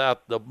squeezes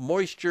out the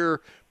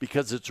moisture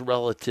because it's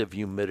relative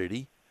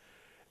humidity.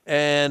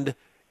 And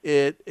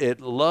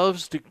it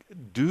loves to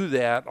do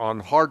that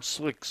on hard,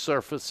 slick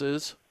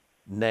surfaces,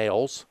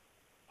 nails,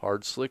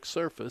 hard, slick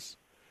surface.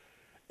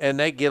 And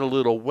they get a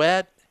little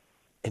wet,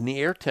 and the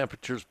air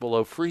temperature's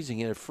below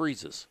freezing, and it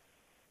freezes.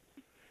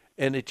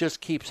 And it just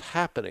keeps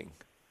happening.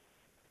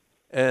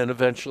 And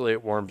eventually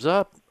it warms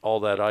up,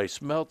 all that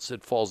ice melts,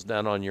 it falls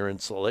down on your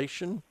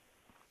insulation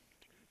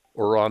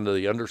or onto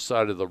the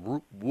underside of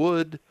the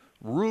wood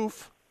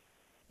roof,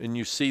 and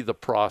you see the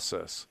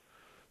process.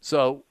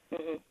 So,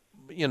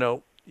 you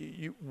know,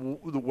 the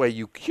way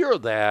you cure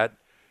that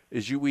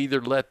is you either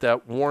let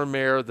that warm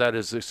air that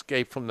has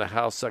escaped from the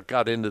house that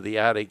got into the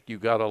attic, you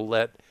got to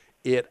let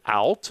it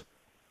out,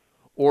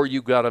 or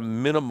you got to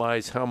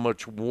minimize how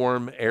much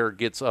warm air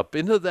gets up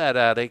into that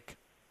attic,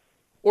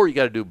 or you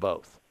got to do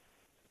both.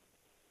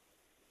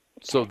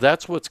 So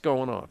that's what's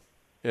going on.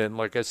 And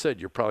like I said,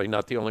 you're probably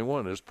not the only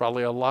one. There's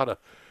probably a lot of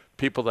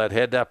people that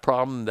had that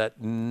problem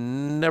that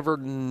never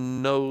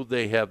know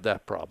they have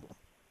that problem.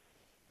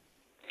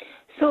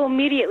 So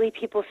immediately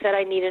people said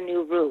I need a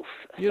new roof.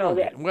 You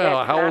know,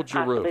 well, how old's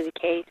your roof? The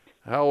case.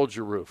 How old's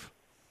your roof?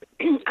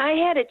 I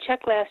had it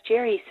checked last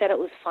year. He said it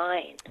was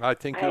fine. I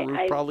think your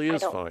roof probably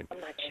is fine. I'm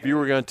not sure. If you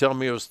were going to tell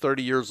me it was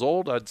 30 years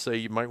old, I'd say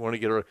you might want to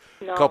get a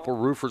couple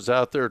roofers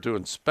out there to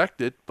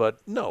inspect it. But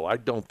no, I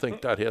don't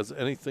think that has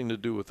anything to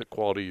do with the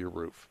quality of your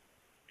roof.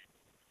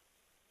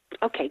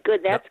 Okay,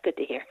 good. That's good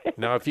to hear.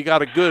 Now, if you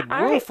got a good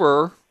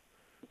roofer,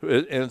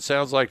 and it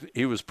sounds like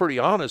he was pretty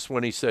honest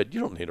when he said, you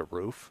don't need a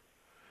roof.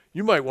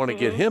 You might want to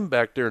get him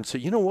back there and say,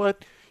 you know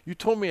what? You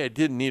told me I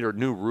didn't need a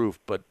new roof,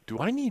 but do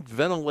I need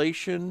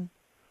ventilation,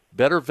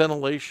 better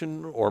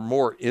ventilation, or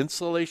more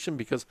insulation?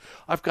 Because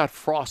I've got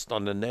frost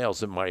on the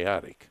nails in my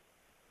attic.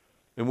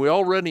 And we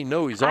already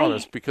know he's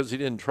honest because he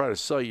didn't try to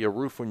sell you a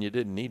roof when you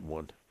didn't need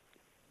one.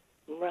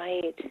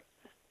 Right.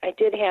 I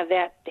did have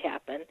that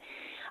happen.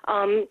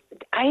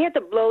 I had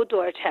the blow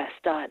door test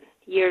done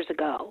years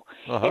ago,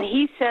 and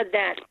he said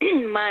that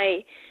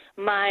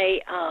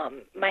my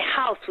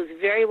house was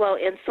very well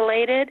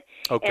insulated,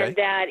 and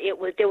that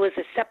there was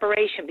a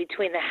separation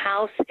between the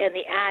house and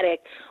the attic,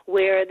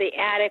 where the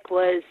attic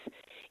was,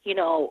 you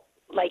know,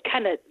 like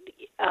kind of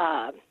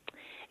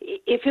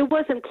if it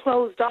wasn't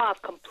closed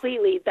off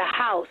completely, the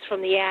house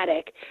from the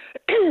attic,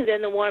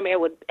 then the warm air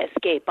would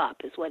escape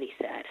up, is what he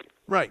said.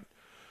 Right.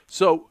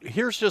 So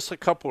here's just a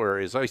couple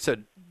areas. I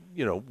said,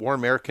 you know,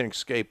 warm air can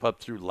escape up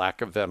through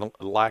lack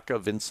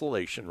of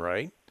insulation,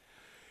 right?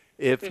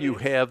 If you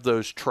have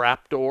those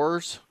trap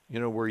doors, you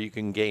know, where you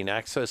can gain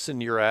access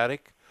into your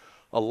attic,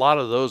 a lot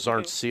of those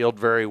aren't sealed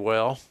very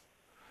well.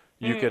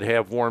 You could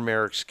have warm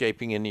air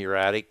escaping into your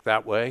attic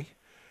that way.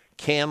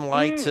 Can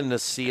lights in the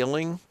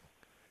ceiling,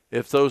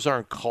 if those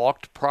aren't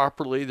caulked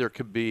properly, there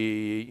could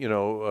be, you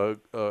know,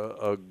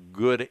 a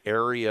good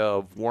area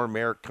of warm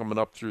air coming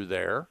up through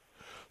there.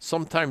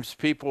 Sometimes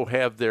people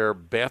have their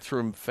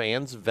bathroom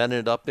fans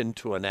vented up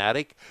into an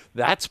attic.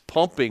 That's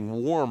pumping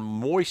warm,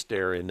 moist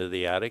air into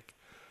the attic,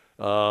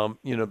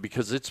 you know,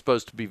 because it's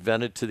supposed to be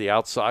vented to the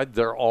outside.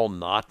 They're all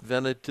not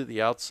vented to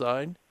the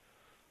outside.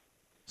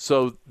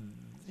 So,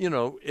 you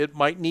know, it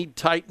might need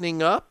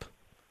tightening up,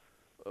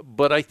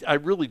 but I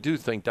really do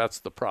think that's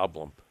the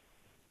problem.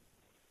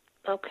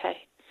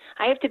 Okay.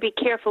 I have to be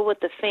careful with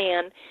the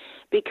fan,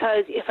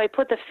 because if I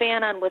put the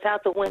fan on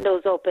without the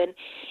windows open,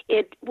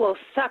 it will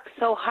suck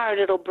so hard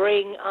it'll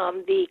bring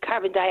the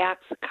carbon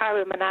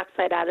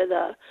monoxide out of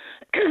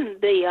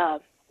the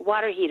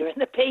water heater in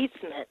the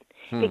basement,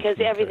 because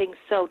everything's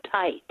so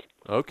tight.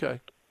 Okay.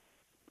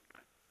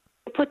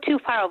 Put too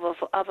far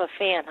of a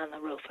fan on the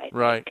roof, I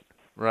think.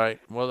 Right.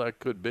 Well, that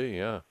could be,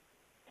 yeah.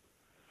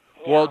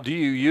 Well, do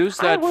you use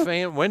that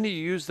fan? When do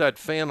you use that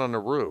fan on the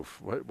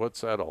roof?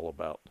 What's that all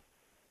about?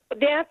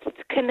 That's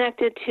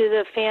connected to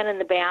the fan in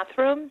the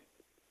bathroom.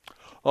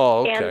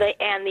 Oh, okay.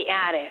 And the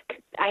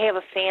attic. I have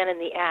a fan in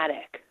the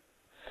attic.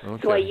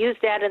 Okay. So I use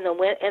that in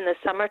the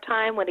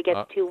summertime when it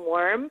gets too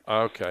warm.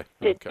 Okay.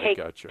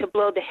 Gotcha. To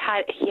blow the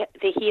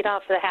heat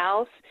off the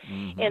house.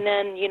 And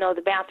then, you know,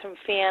 the bathroom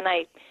fan,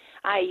 I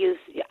I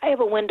have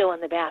a window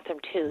in the bathroom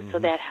too, so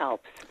that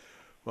helps.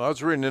 Well, I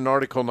was reading an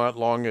article not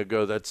long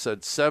ago that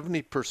said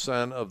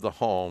 70% of the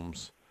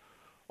homes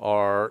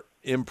are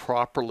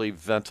improperly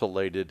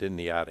ventilated in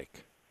the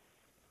attic.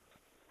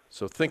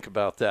 So think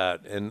about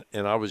that. And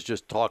I was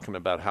just talking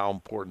about how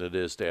important it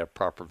is to have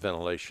proper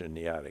ventilation in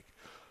the attic.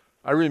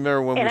 I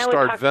remember when we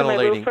started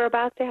ventilating. And I would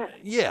talk to my roofer about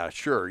that? Yeah,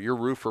 sure. Your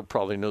roofer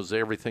probably knows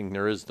everything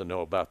there is to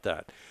know about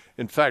that.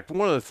 In fact,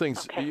 one of the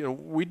things,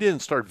 we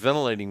didn't start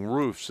ventilating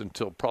roofs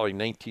until probably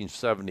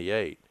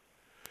 1978.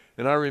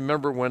 And I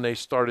remember when they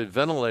started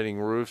ventilating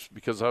roofs,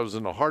 because I was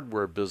in the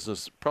hardware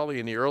business, probably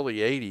in the early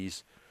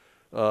 80s,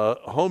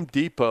 Home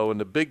Depot and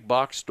the big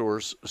box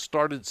stores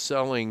started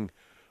selling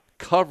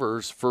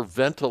covers for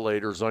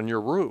ventilators on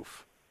your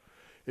roof.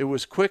 It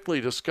was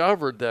quickly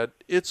discovered that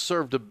it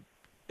served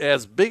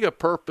as big a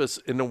purpose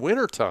in the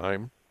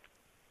wintertime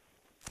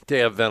to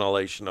have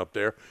ventilation up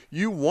there.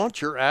 You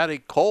want your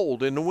attic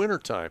cold in the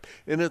wintertime,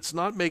 and it's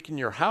not making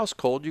your house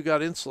cold. You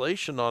got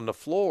insulation on the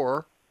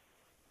floor.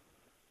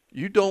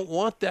 You don't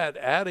want that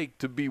attic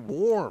to be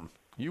warm.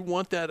 You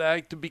want that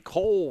attic to be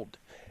cold.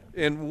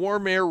 And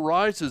warm air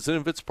rises, and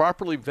if it's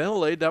properly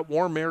ventilated, that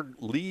warm air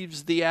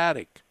leaves the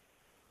attic.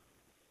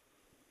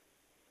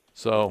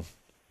 So,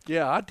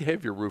 yeah, I'd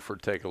have your roofer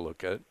take a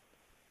look at it.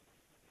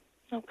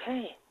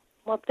 Okay.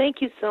 Well,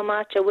 thank you so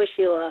much. I wish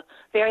you a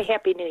very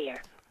happy New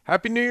Year.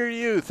 Happy New Year to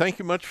you. Thank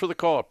you much for the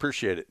call.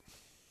 Appreciate it.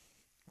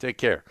 Take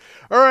care.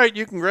 All right,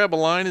 you can grab a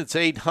line. It's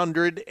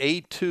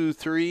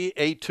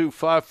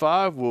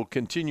 800-823-8255. We'll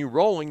continue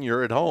rolling.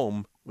 You're at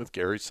home with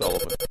Gary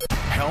Sullivan.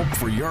 Help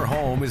for your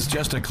home is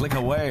just a click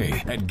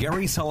away at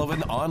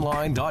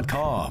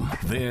GarySullivanOnline.com.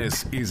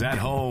 This is At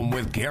Home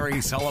with Gary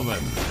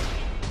Sullivan.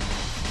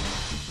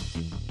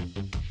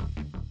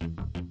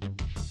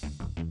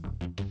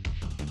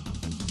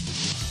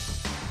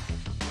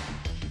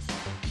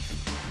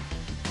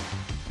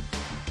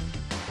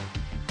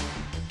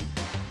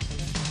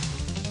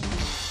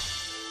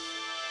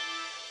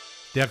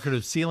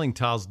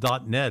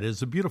 DecorativeCeilingTiles.net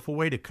is a beautiful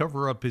way to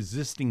cover up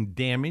existing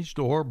damaged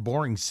or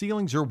boring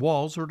ceilings or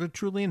walls, or to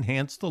truly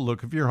enhance the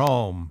look of your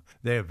home.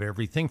 They have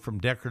everything from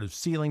decorative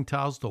ceiling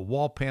tiles to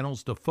wall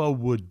panels to faux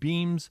wood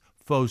beams,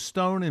 faux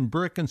stone and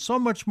brick, and so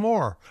much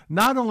more.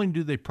 Not only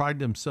do they pride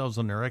themselves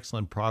on their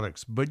excellent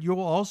products, but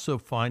you'll also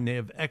find they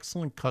have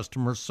excellent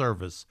customer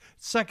service,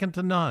 second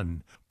to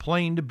none.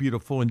 Plain to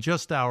beautiful in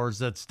just hours.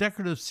 That's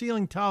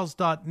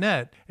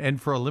DecorativeCeilingTiles.net, and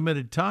for a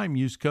limited time,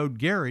 use code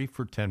Gary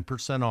for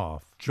 10%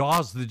 off.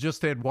 Jaws, the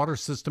Just Add Water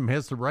system,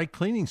 has the right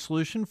cleaning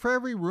solution for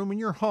every room in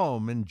your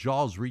home, and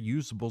Jaws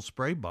reusable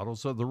spray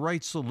bottles are the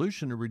right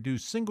solution to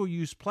reduce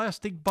single-use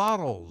plastic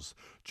bottles.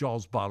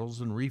 Jaws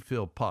bottles and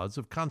refill pods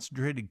of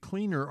concentrated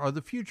cleaner are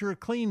the future of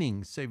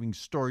cleaning, saving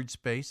storage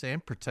space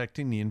and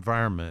protecting the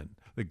environment.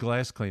 The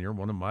glass cleaner,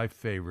 one of my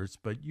favorites,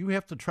 but you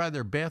have to try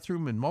their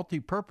bathroom and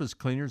multi-purpose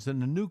cleaners in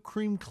the new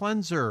cream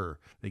cleanser.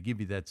 They give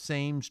you that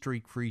same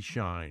streak-free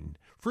shine.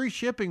 Free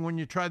shipping when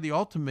you try the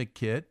ultimate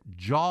kit,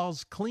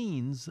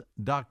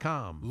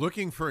 jawscleans.com.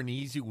 Looking for an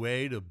easy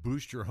way to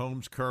boost your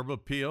home's curb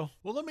appeal?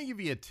 Well, let me give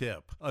you a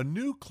tip. A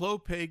new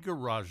Clopay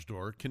garage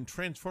door can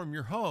transform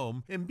your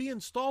home and be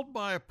installed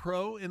by a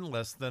pro in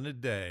less than a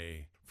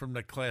day. From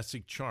the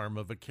classic charm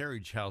of a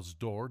carriage house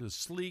door to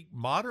sleek,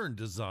 modern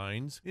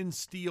designs in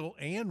steel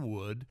and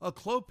wood, a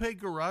Clopay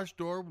garage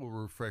door will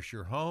refresh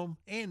your home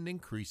and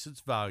increase its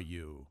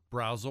value.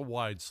 Browse a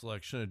wide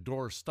selection of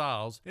door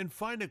styles and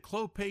find a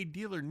Clopay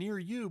dealer near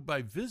you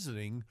by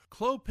visiting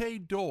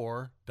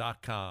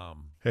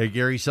clopaydoor.com. Hey,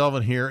 Gary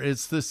Sullivan here.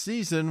 It's the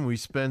season. We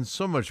spend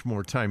so much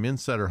more time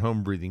inside our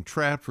home breathing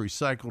trapped,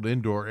 recycled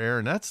indoor air,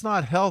 and that's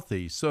not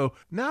healthy. So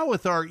now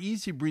with our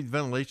Easy Breathe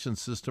ventilation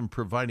system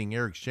providing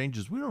air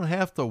exchanges, we don't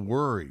have to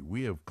worry.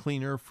 We have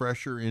cleaner,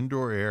 fresher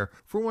indoor air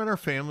for when our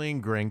family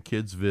and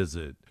grandkids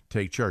visit.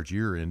 Take charge of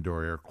your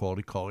indoor air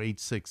quality. Call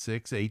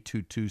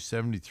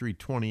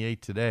 866-822-7328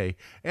 today.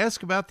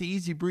 Ask about the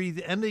Easy Breathe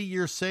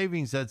end-of-year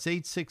savings. That's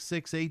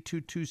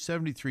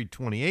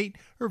 866-822-7328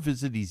 or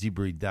visit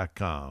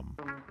easybreathe.com.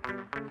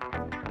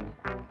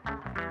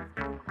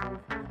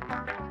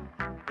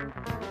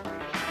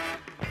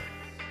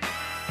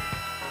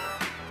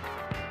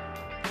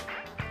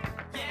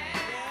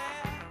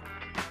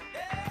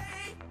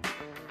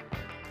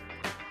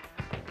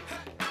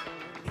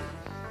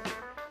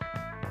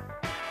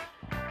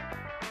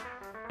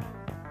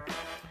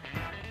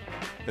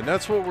 And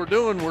that's what we're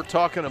doing. We're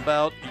talking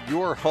about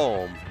your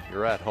home.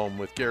 You're at home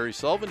with Gary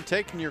Sullivan,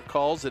 taking your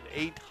calls at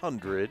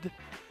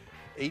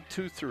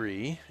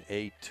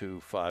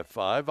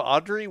 800-823-8255.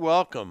 Audrey,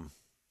 welcome.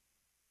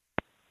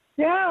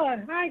 Yeah,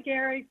 hi,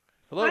 Gary.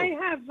 Hello. I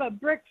have a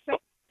brick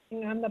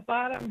facing on the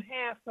bottom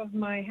half of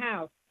my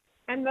house,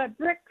 and the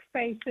brick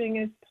facing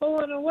is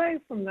pulling away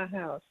from the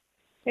house.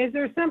 Is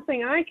there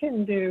something I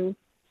can do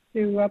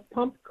to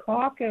pump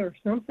caulk or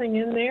something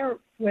in there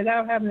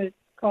without having to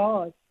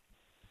call a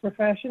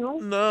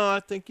professional? No, I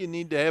think you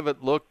need to have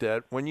it looked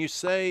at. When you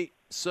say,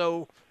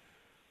 so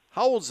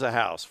how old's the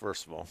house,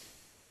 first of all?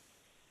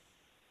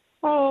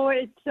 Oh,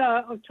 it's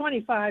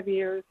 25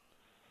 years.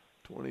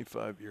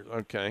 25 years.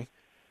 Okay.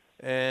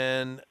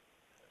 And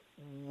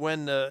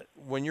when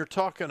you're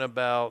talking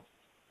about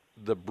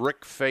the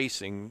brick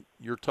facing,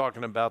 you're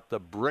talking about the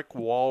brick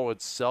wall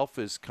itself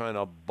is kind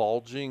of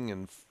bulging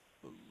and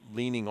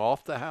leaning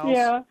off the house?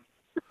 Yeah.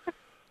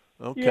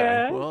 Okay.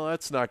 Yeah. Well,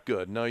 that's not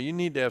good. No, you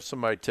need to have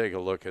somebody take a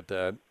look at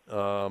that.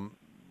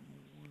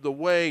 The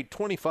way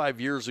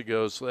 25 years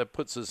ago, so that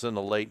puts us in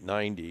the late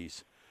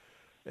 90s,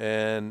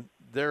 and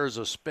there's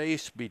a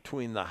space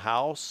between the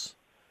house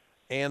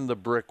and the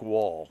brick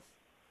wall.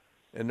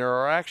 And there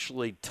are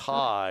actually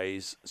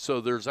ties,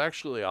 so there's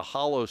actually a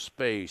hollow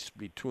space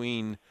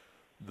between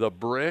the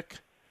brick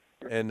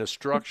and the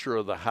structure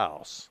of the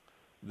house.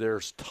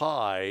 There's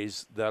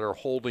ties that are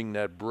holding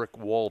that brick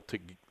wall to,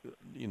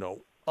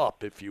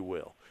 up, if you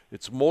will.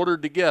 It's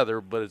mortared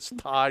together, but it's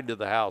tied to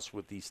the house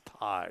with these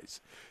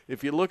ties.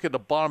 If you look at the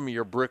bottom of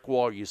your brick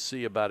wall, you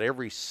see about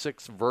every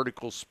 6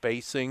 vertical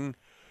spacing,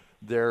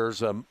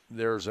 there's an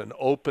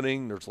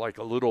opening. There's like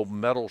a little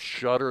metal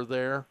shutter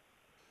there.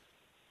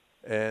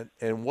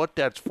 And what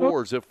that's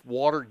for is if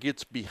water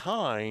gets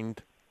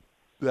behind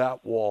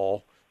that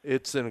wall,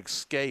 it's an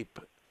escape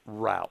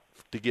route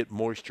to get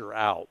moisture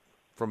out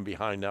from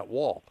behind that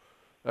wall.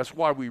 That's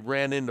why we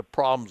ran into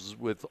problems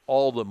with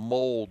all the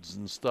molds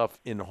and stuff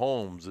in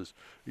homes. Is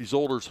these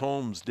older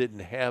homes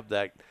didn't have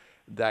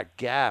that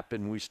gap,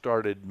 and we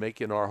started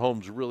making our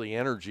homes really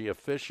energy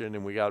efficient,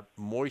 and we got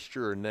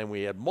moisture, and then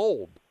we had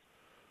mold.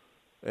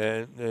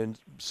 And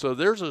so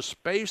there's a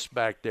space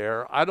back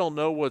there. I don't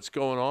know what's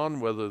going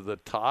on, whether the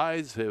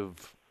ties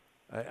have,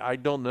 I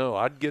don't know.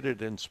 I'd get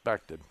it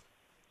inspected.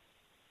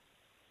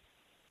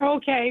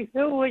 Okay,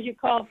 who would you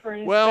call for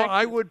an Well, inspection?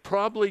 I would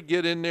probably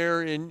get in there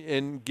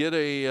and get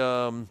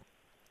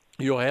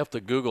you'll have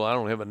to Google, I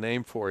don't have a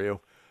name for you,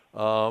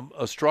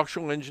 a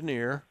structural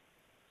engineer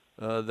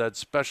that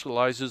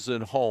specializes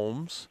in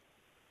homes,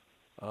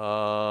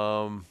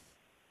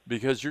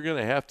 because you're going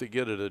to have to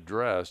get it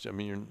addressed. I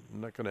mean, you're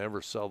not going to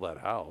ever sell that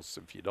house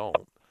if you don't.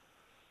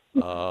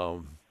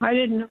 I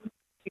didn't know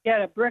to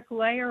get a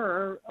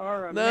bricklayer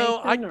or a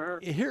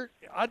mason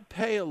I'd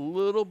pay a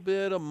little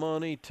bit of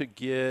money to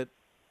get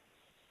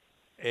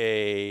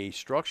a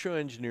structural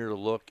engineer to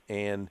look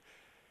and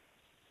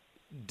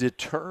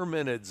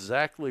determine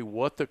exactly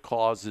what the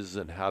cause is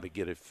and how to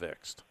get it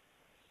fixed.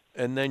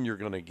 And then you're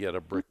going to get a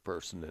brick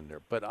person in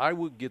there. But I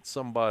would get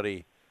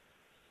somebody,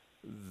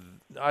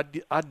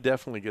 I'd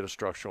definitely get a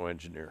structural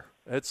engineer.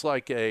 It's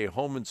like a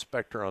home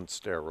inspector on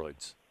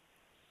steroids.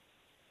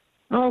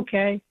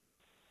 Okay.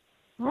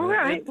 All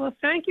right. Well,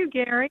 thank you,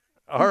 Gary.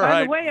 All By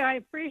right. the way,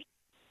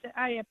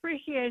 I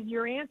appreciated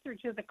your answer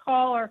to the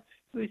caller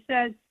who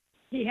says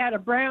he had a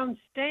brown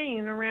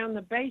stain around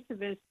the base of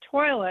his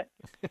toilet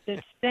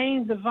that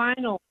stained the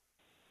vinyl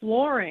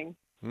flooring.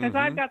 Because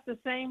I've got the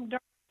same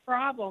dark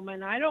problem,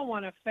 and I don't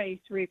want to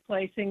face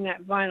replacing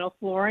that vinyl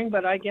flooring,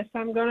 but I guess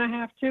I'm going to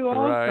have to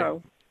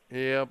also. Right.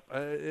 Yep.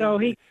 So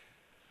he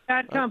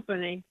got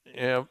company.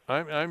 Yeah,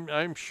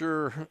 I'm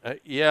sure.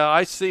 Yeah,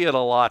 I see it a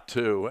lot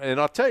too, and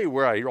I'll tell you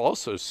where I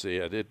also see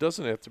it. It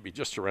doesn't have to be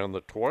just around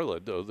the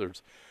toilet, though.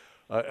 There's,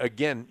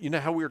 again, you know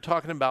how we were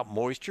talking about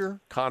moisture,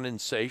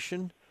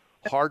 condensation,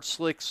 hard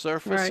slick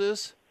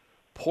surfaces,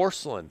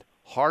 porcelain,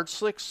 hard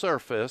slick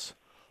surface,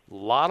 a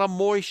lot of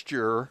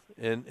moisture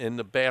in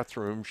the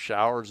bathroom,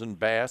 showers and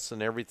baths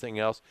and everything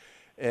else,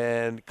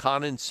 and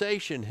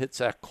condensation hits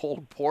that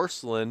cold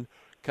porcelain,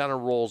 kind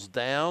of rolls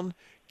down,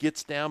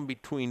 gets down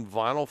between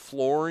vinyl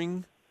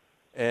flooring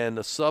and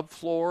the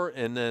subfloor,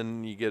 and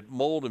then you get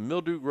mold and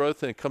mildew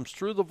growth, and it comes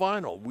through the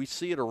vinyl. We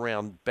see it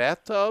around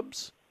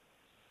bathtubs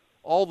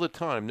all the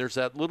time. There's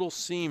that little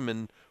seam,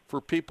 and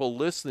for people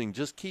listening,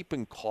 just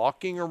keeping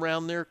caulking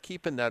around there,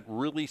 keeping that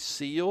really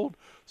sealed,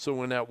 so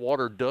when that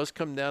water does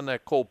come down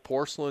that cold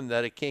porcelain,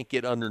 that it can't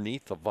get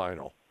underneath the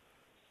vinyl.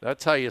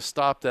 That's how you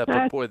stop that.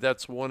 But boy,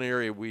 that's one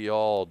area we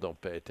all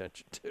don't pay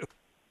attention to.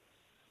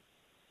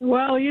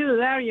 Well, either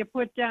that or you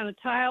put down a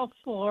tile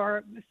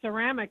floor,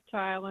 ceramic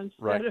tile,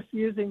 instead of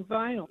using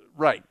vinyl.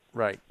 Right.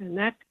 And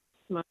that's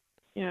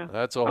yeah.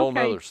 That's a whole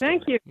nother story.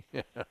 Thank you.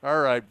 Yeah.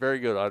 All right. Very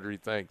good, Audrey.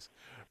 Thanks.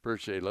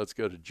 Appreciate it. Let's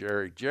go to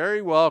Jerry.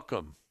 Jerry,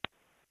 welcome.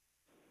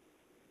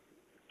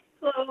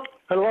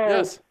 Hello.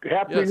 Yes.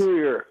 Happy New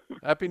Year.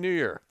 Happy New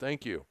Year.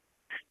 Thank you.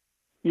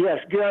 Yes,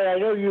 Gary, I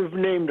know you've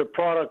named a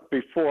product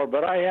before,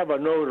 but I have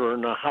an odor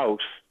in the house.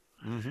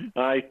 Mm-hmm.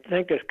 I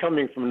think it's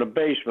coming from the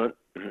basement.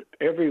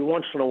 Every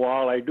once in a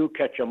while, I do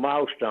catch a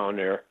mouse down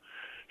there.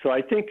 So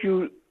I think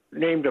you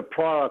named a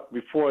product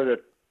before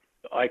that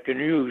I can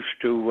use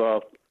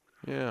to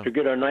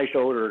get a nice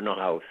odor in the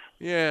house.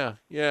 Yeah.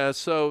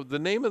 So the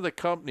name of the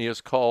company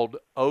is called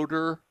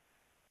Odor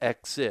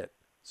Exit.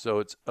 So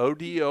it's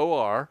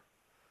ODORXIT.com.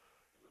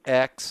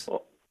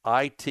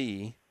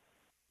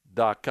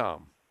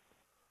 OdorExit.com.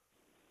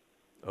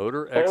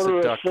 Odor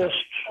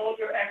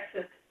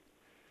Exit.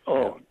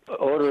 Oh,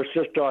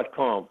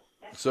 OdorAssist.com.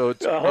 So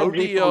it's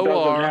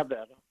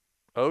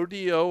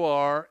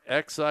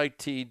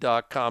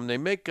ODORXIT.com. They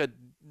make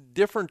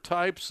different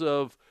types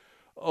of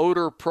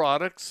odor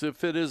products.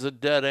 If it is a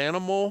dead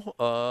animal,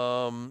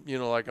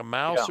 like a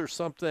mouse or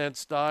something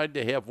that's died,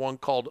 they have one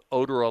called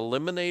Odor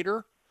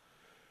Eliminator.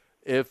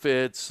 If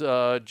it's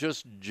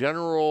just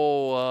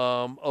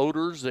general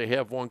odors, they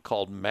have one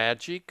called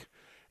Magic.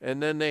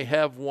 And then they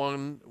have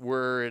one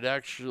where it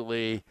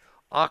actually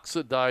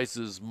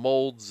oxidizes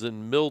molds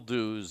and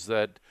mildews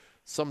that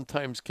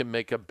sometimes can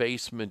make a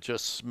basement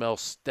just smell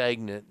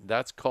stagnant.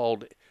 That's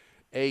called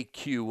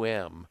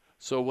AQM.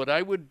 So what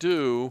I would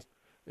do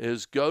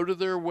is go to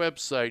their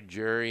website,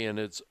 Jerry, and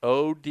it's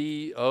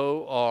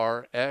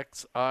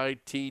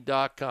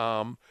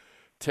odorxit.com.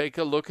 Take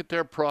a look at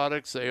their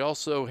products. They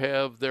also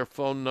have their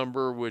phone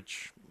number,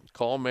 which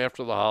call them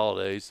after the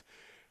holidays.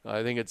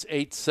 I think it's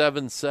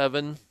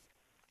 877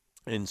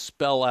 and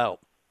spell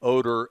out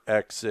Odor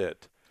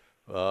Exit.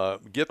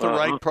 Get the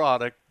right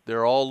product.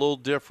 They're all a little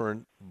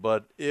different,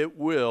 but it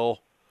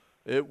will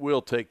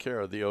take care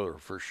of the odor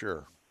for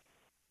sure.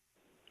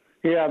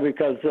 Yeah,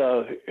 because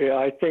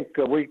I think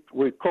we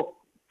cook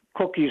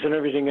cookies and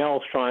everything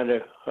else trying to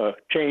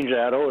change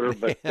that odor,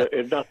 but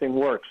nothing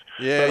works.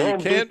 Yeah, but you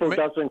Home can't. Depot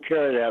doesn't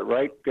carry that,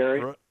 right,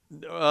 Gary?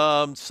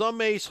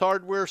 Some Ace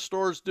Hardware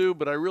stores do,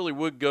 but I really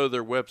would go to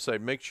their website.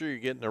 Make sure you're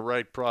getting the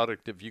right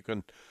product if you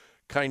can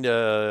kind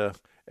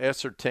of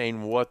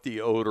ascertain what the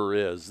odor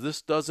is.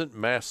 This doesn't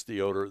mask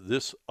the odor.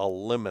 This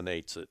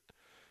eliminates it.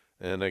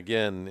 And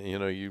again,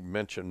 you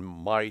mentioned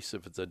mice.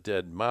 If it's a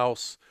dead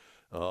mouse,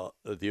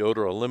 the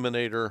Odor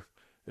Eliminator.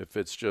 If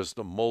it's just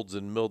the molds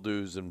and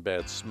mildews and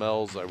bad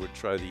smells, I would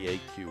try the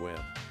AQM.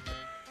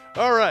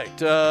 All right.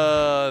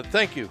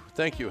 Thank you.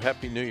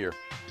 Happy New Year.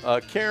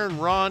 Karen,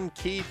 Ron,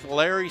 Keith,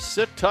 Larry,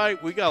 sit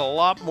tight. We got a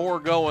lot more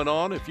going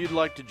on. If you'd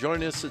like to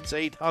join us, it's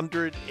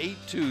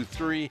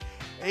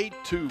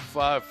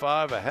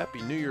 800-823-8255. A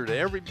Happy New Year to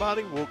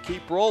everybody. We'll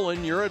keep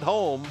rolling. You're at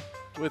home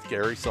with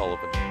Gary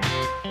Sullivan.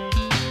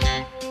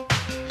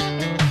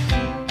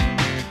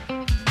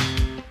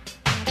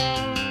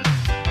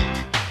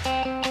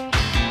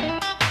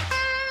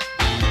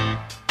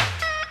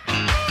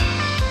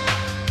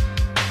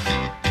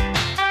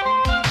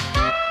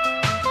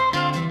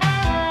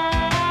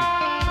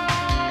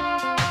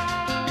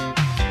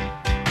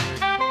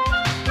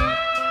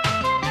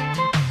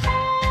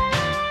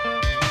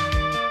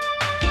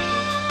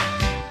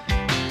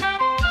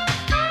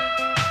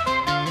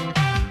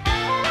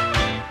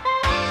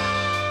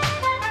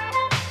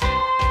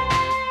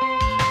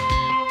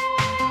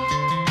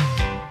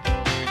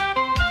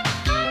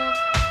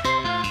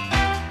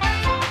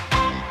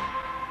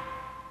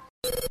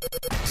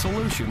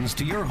 Solutions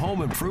to your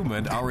home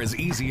improvement are as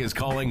easy as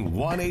calling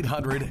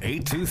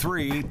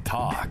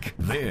 1-800-823-TALK.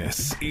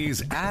 This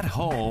is At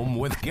Home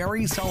with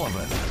Gary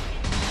Sullivan.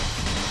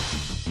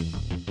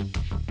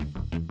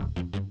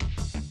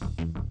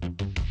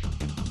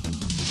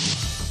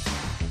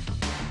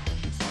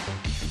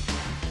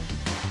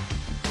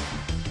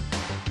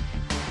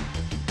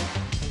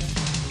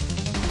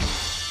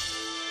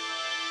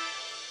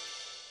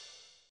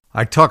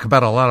 I talk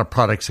about a lot of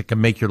products that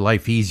can make your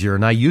life easier,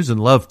 and I use and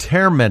love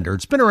Tear Mender.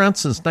 It's been around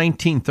since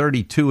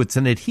 1932. It's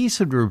an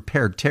adhesive to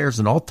repair tears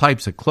in all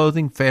types of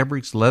clothing,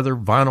 fabrics, leather,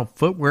 vinyl,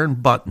 footwear, and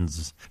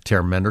buttons.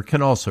 Tear Mender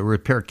can also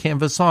repair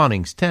canvas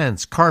awnings,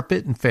 tents,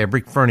 carpet, and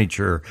fabric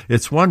furniture.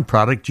 It's one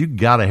product you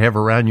gotta have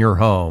around your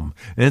home,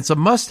 and it's a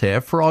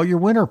must-have for all your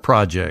winter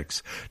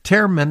projects.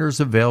 Tear Mender is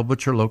available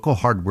at your local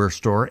hardware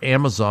store,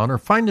 Amazon, or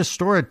find a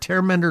store at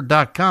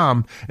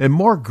tearmender.com, and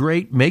more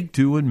great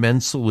make-do and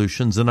mend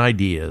solutions and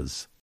ideas.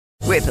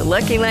 With the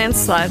Lucky Land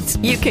Slots,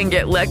 you can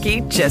get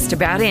lucky just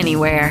about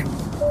anywhere.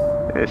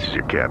 This is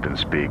your captain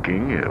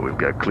speaking. We've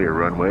got clear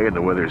runway and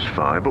the weather's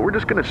fine, but we're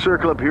just going to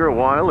circle up here a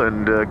while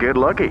and get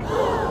lucky.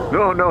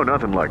 No,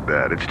 nothing like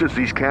that. It's just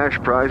these cash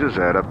prizes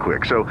add up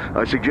quick. So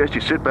I suggest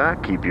you sit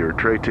back, keep your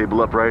tray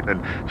table upright,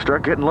 and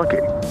start getting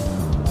lucky.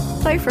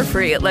 Play for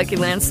free at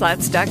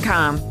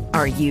LuckyLandSlots.com.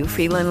 Are you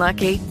feeling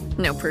lucky?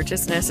 No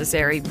purchase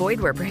necessary. Void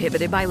where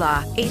prohibited by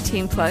law.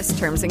 18+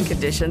 terms and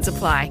conditions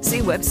apply. See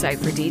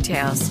website for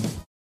details.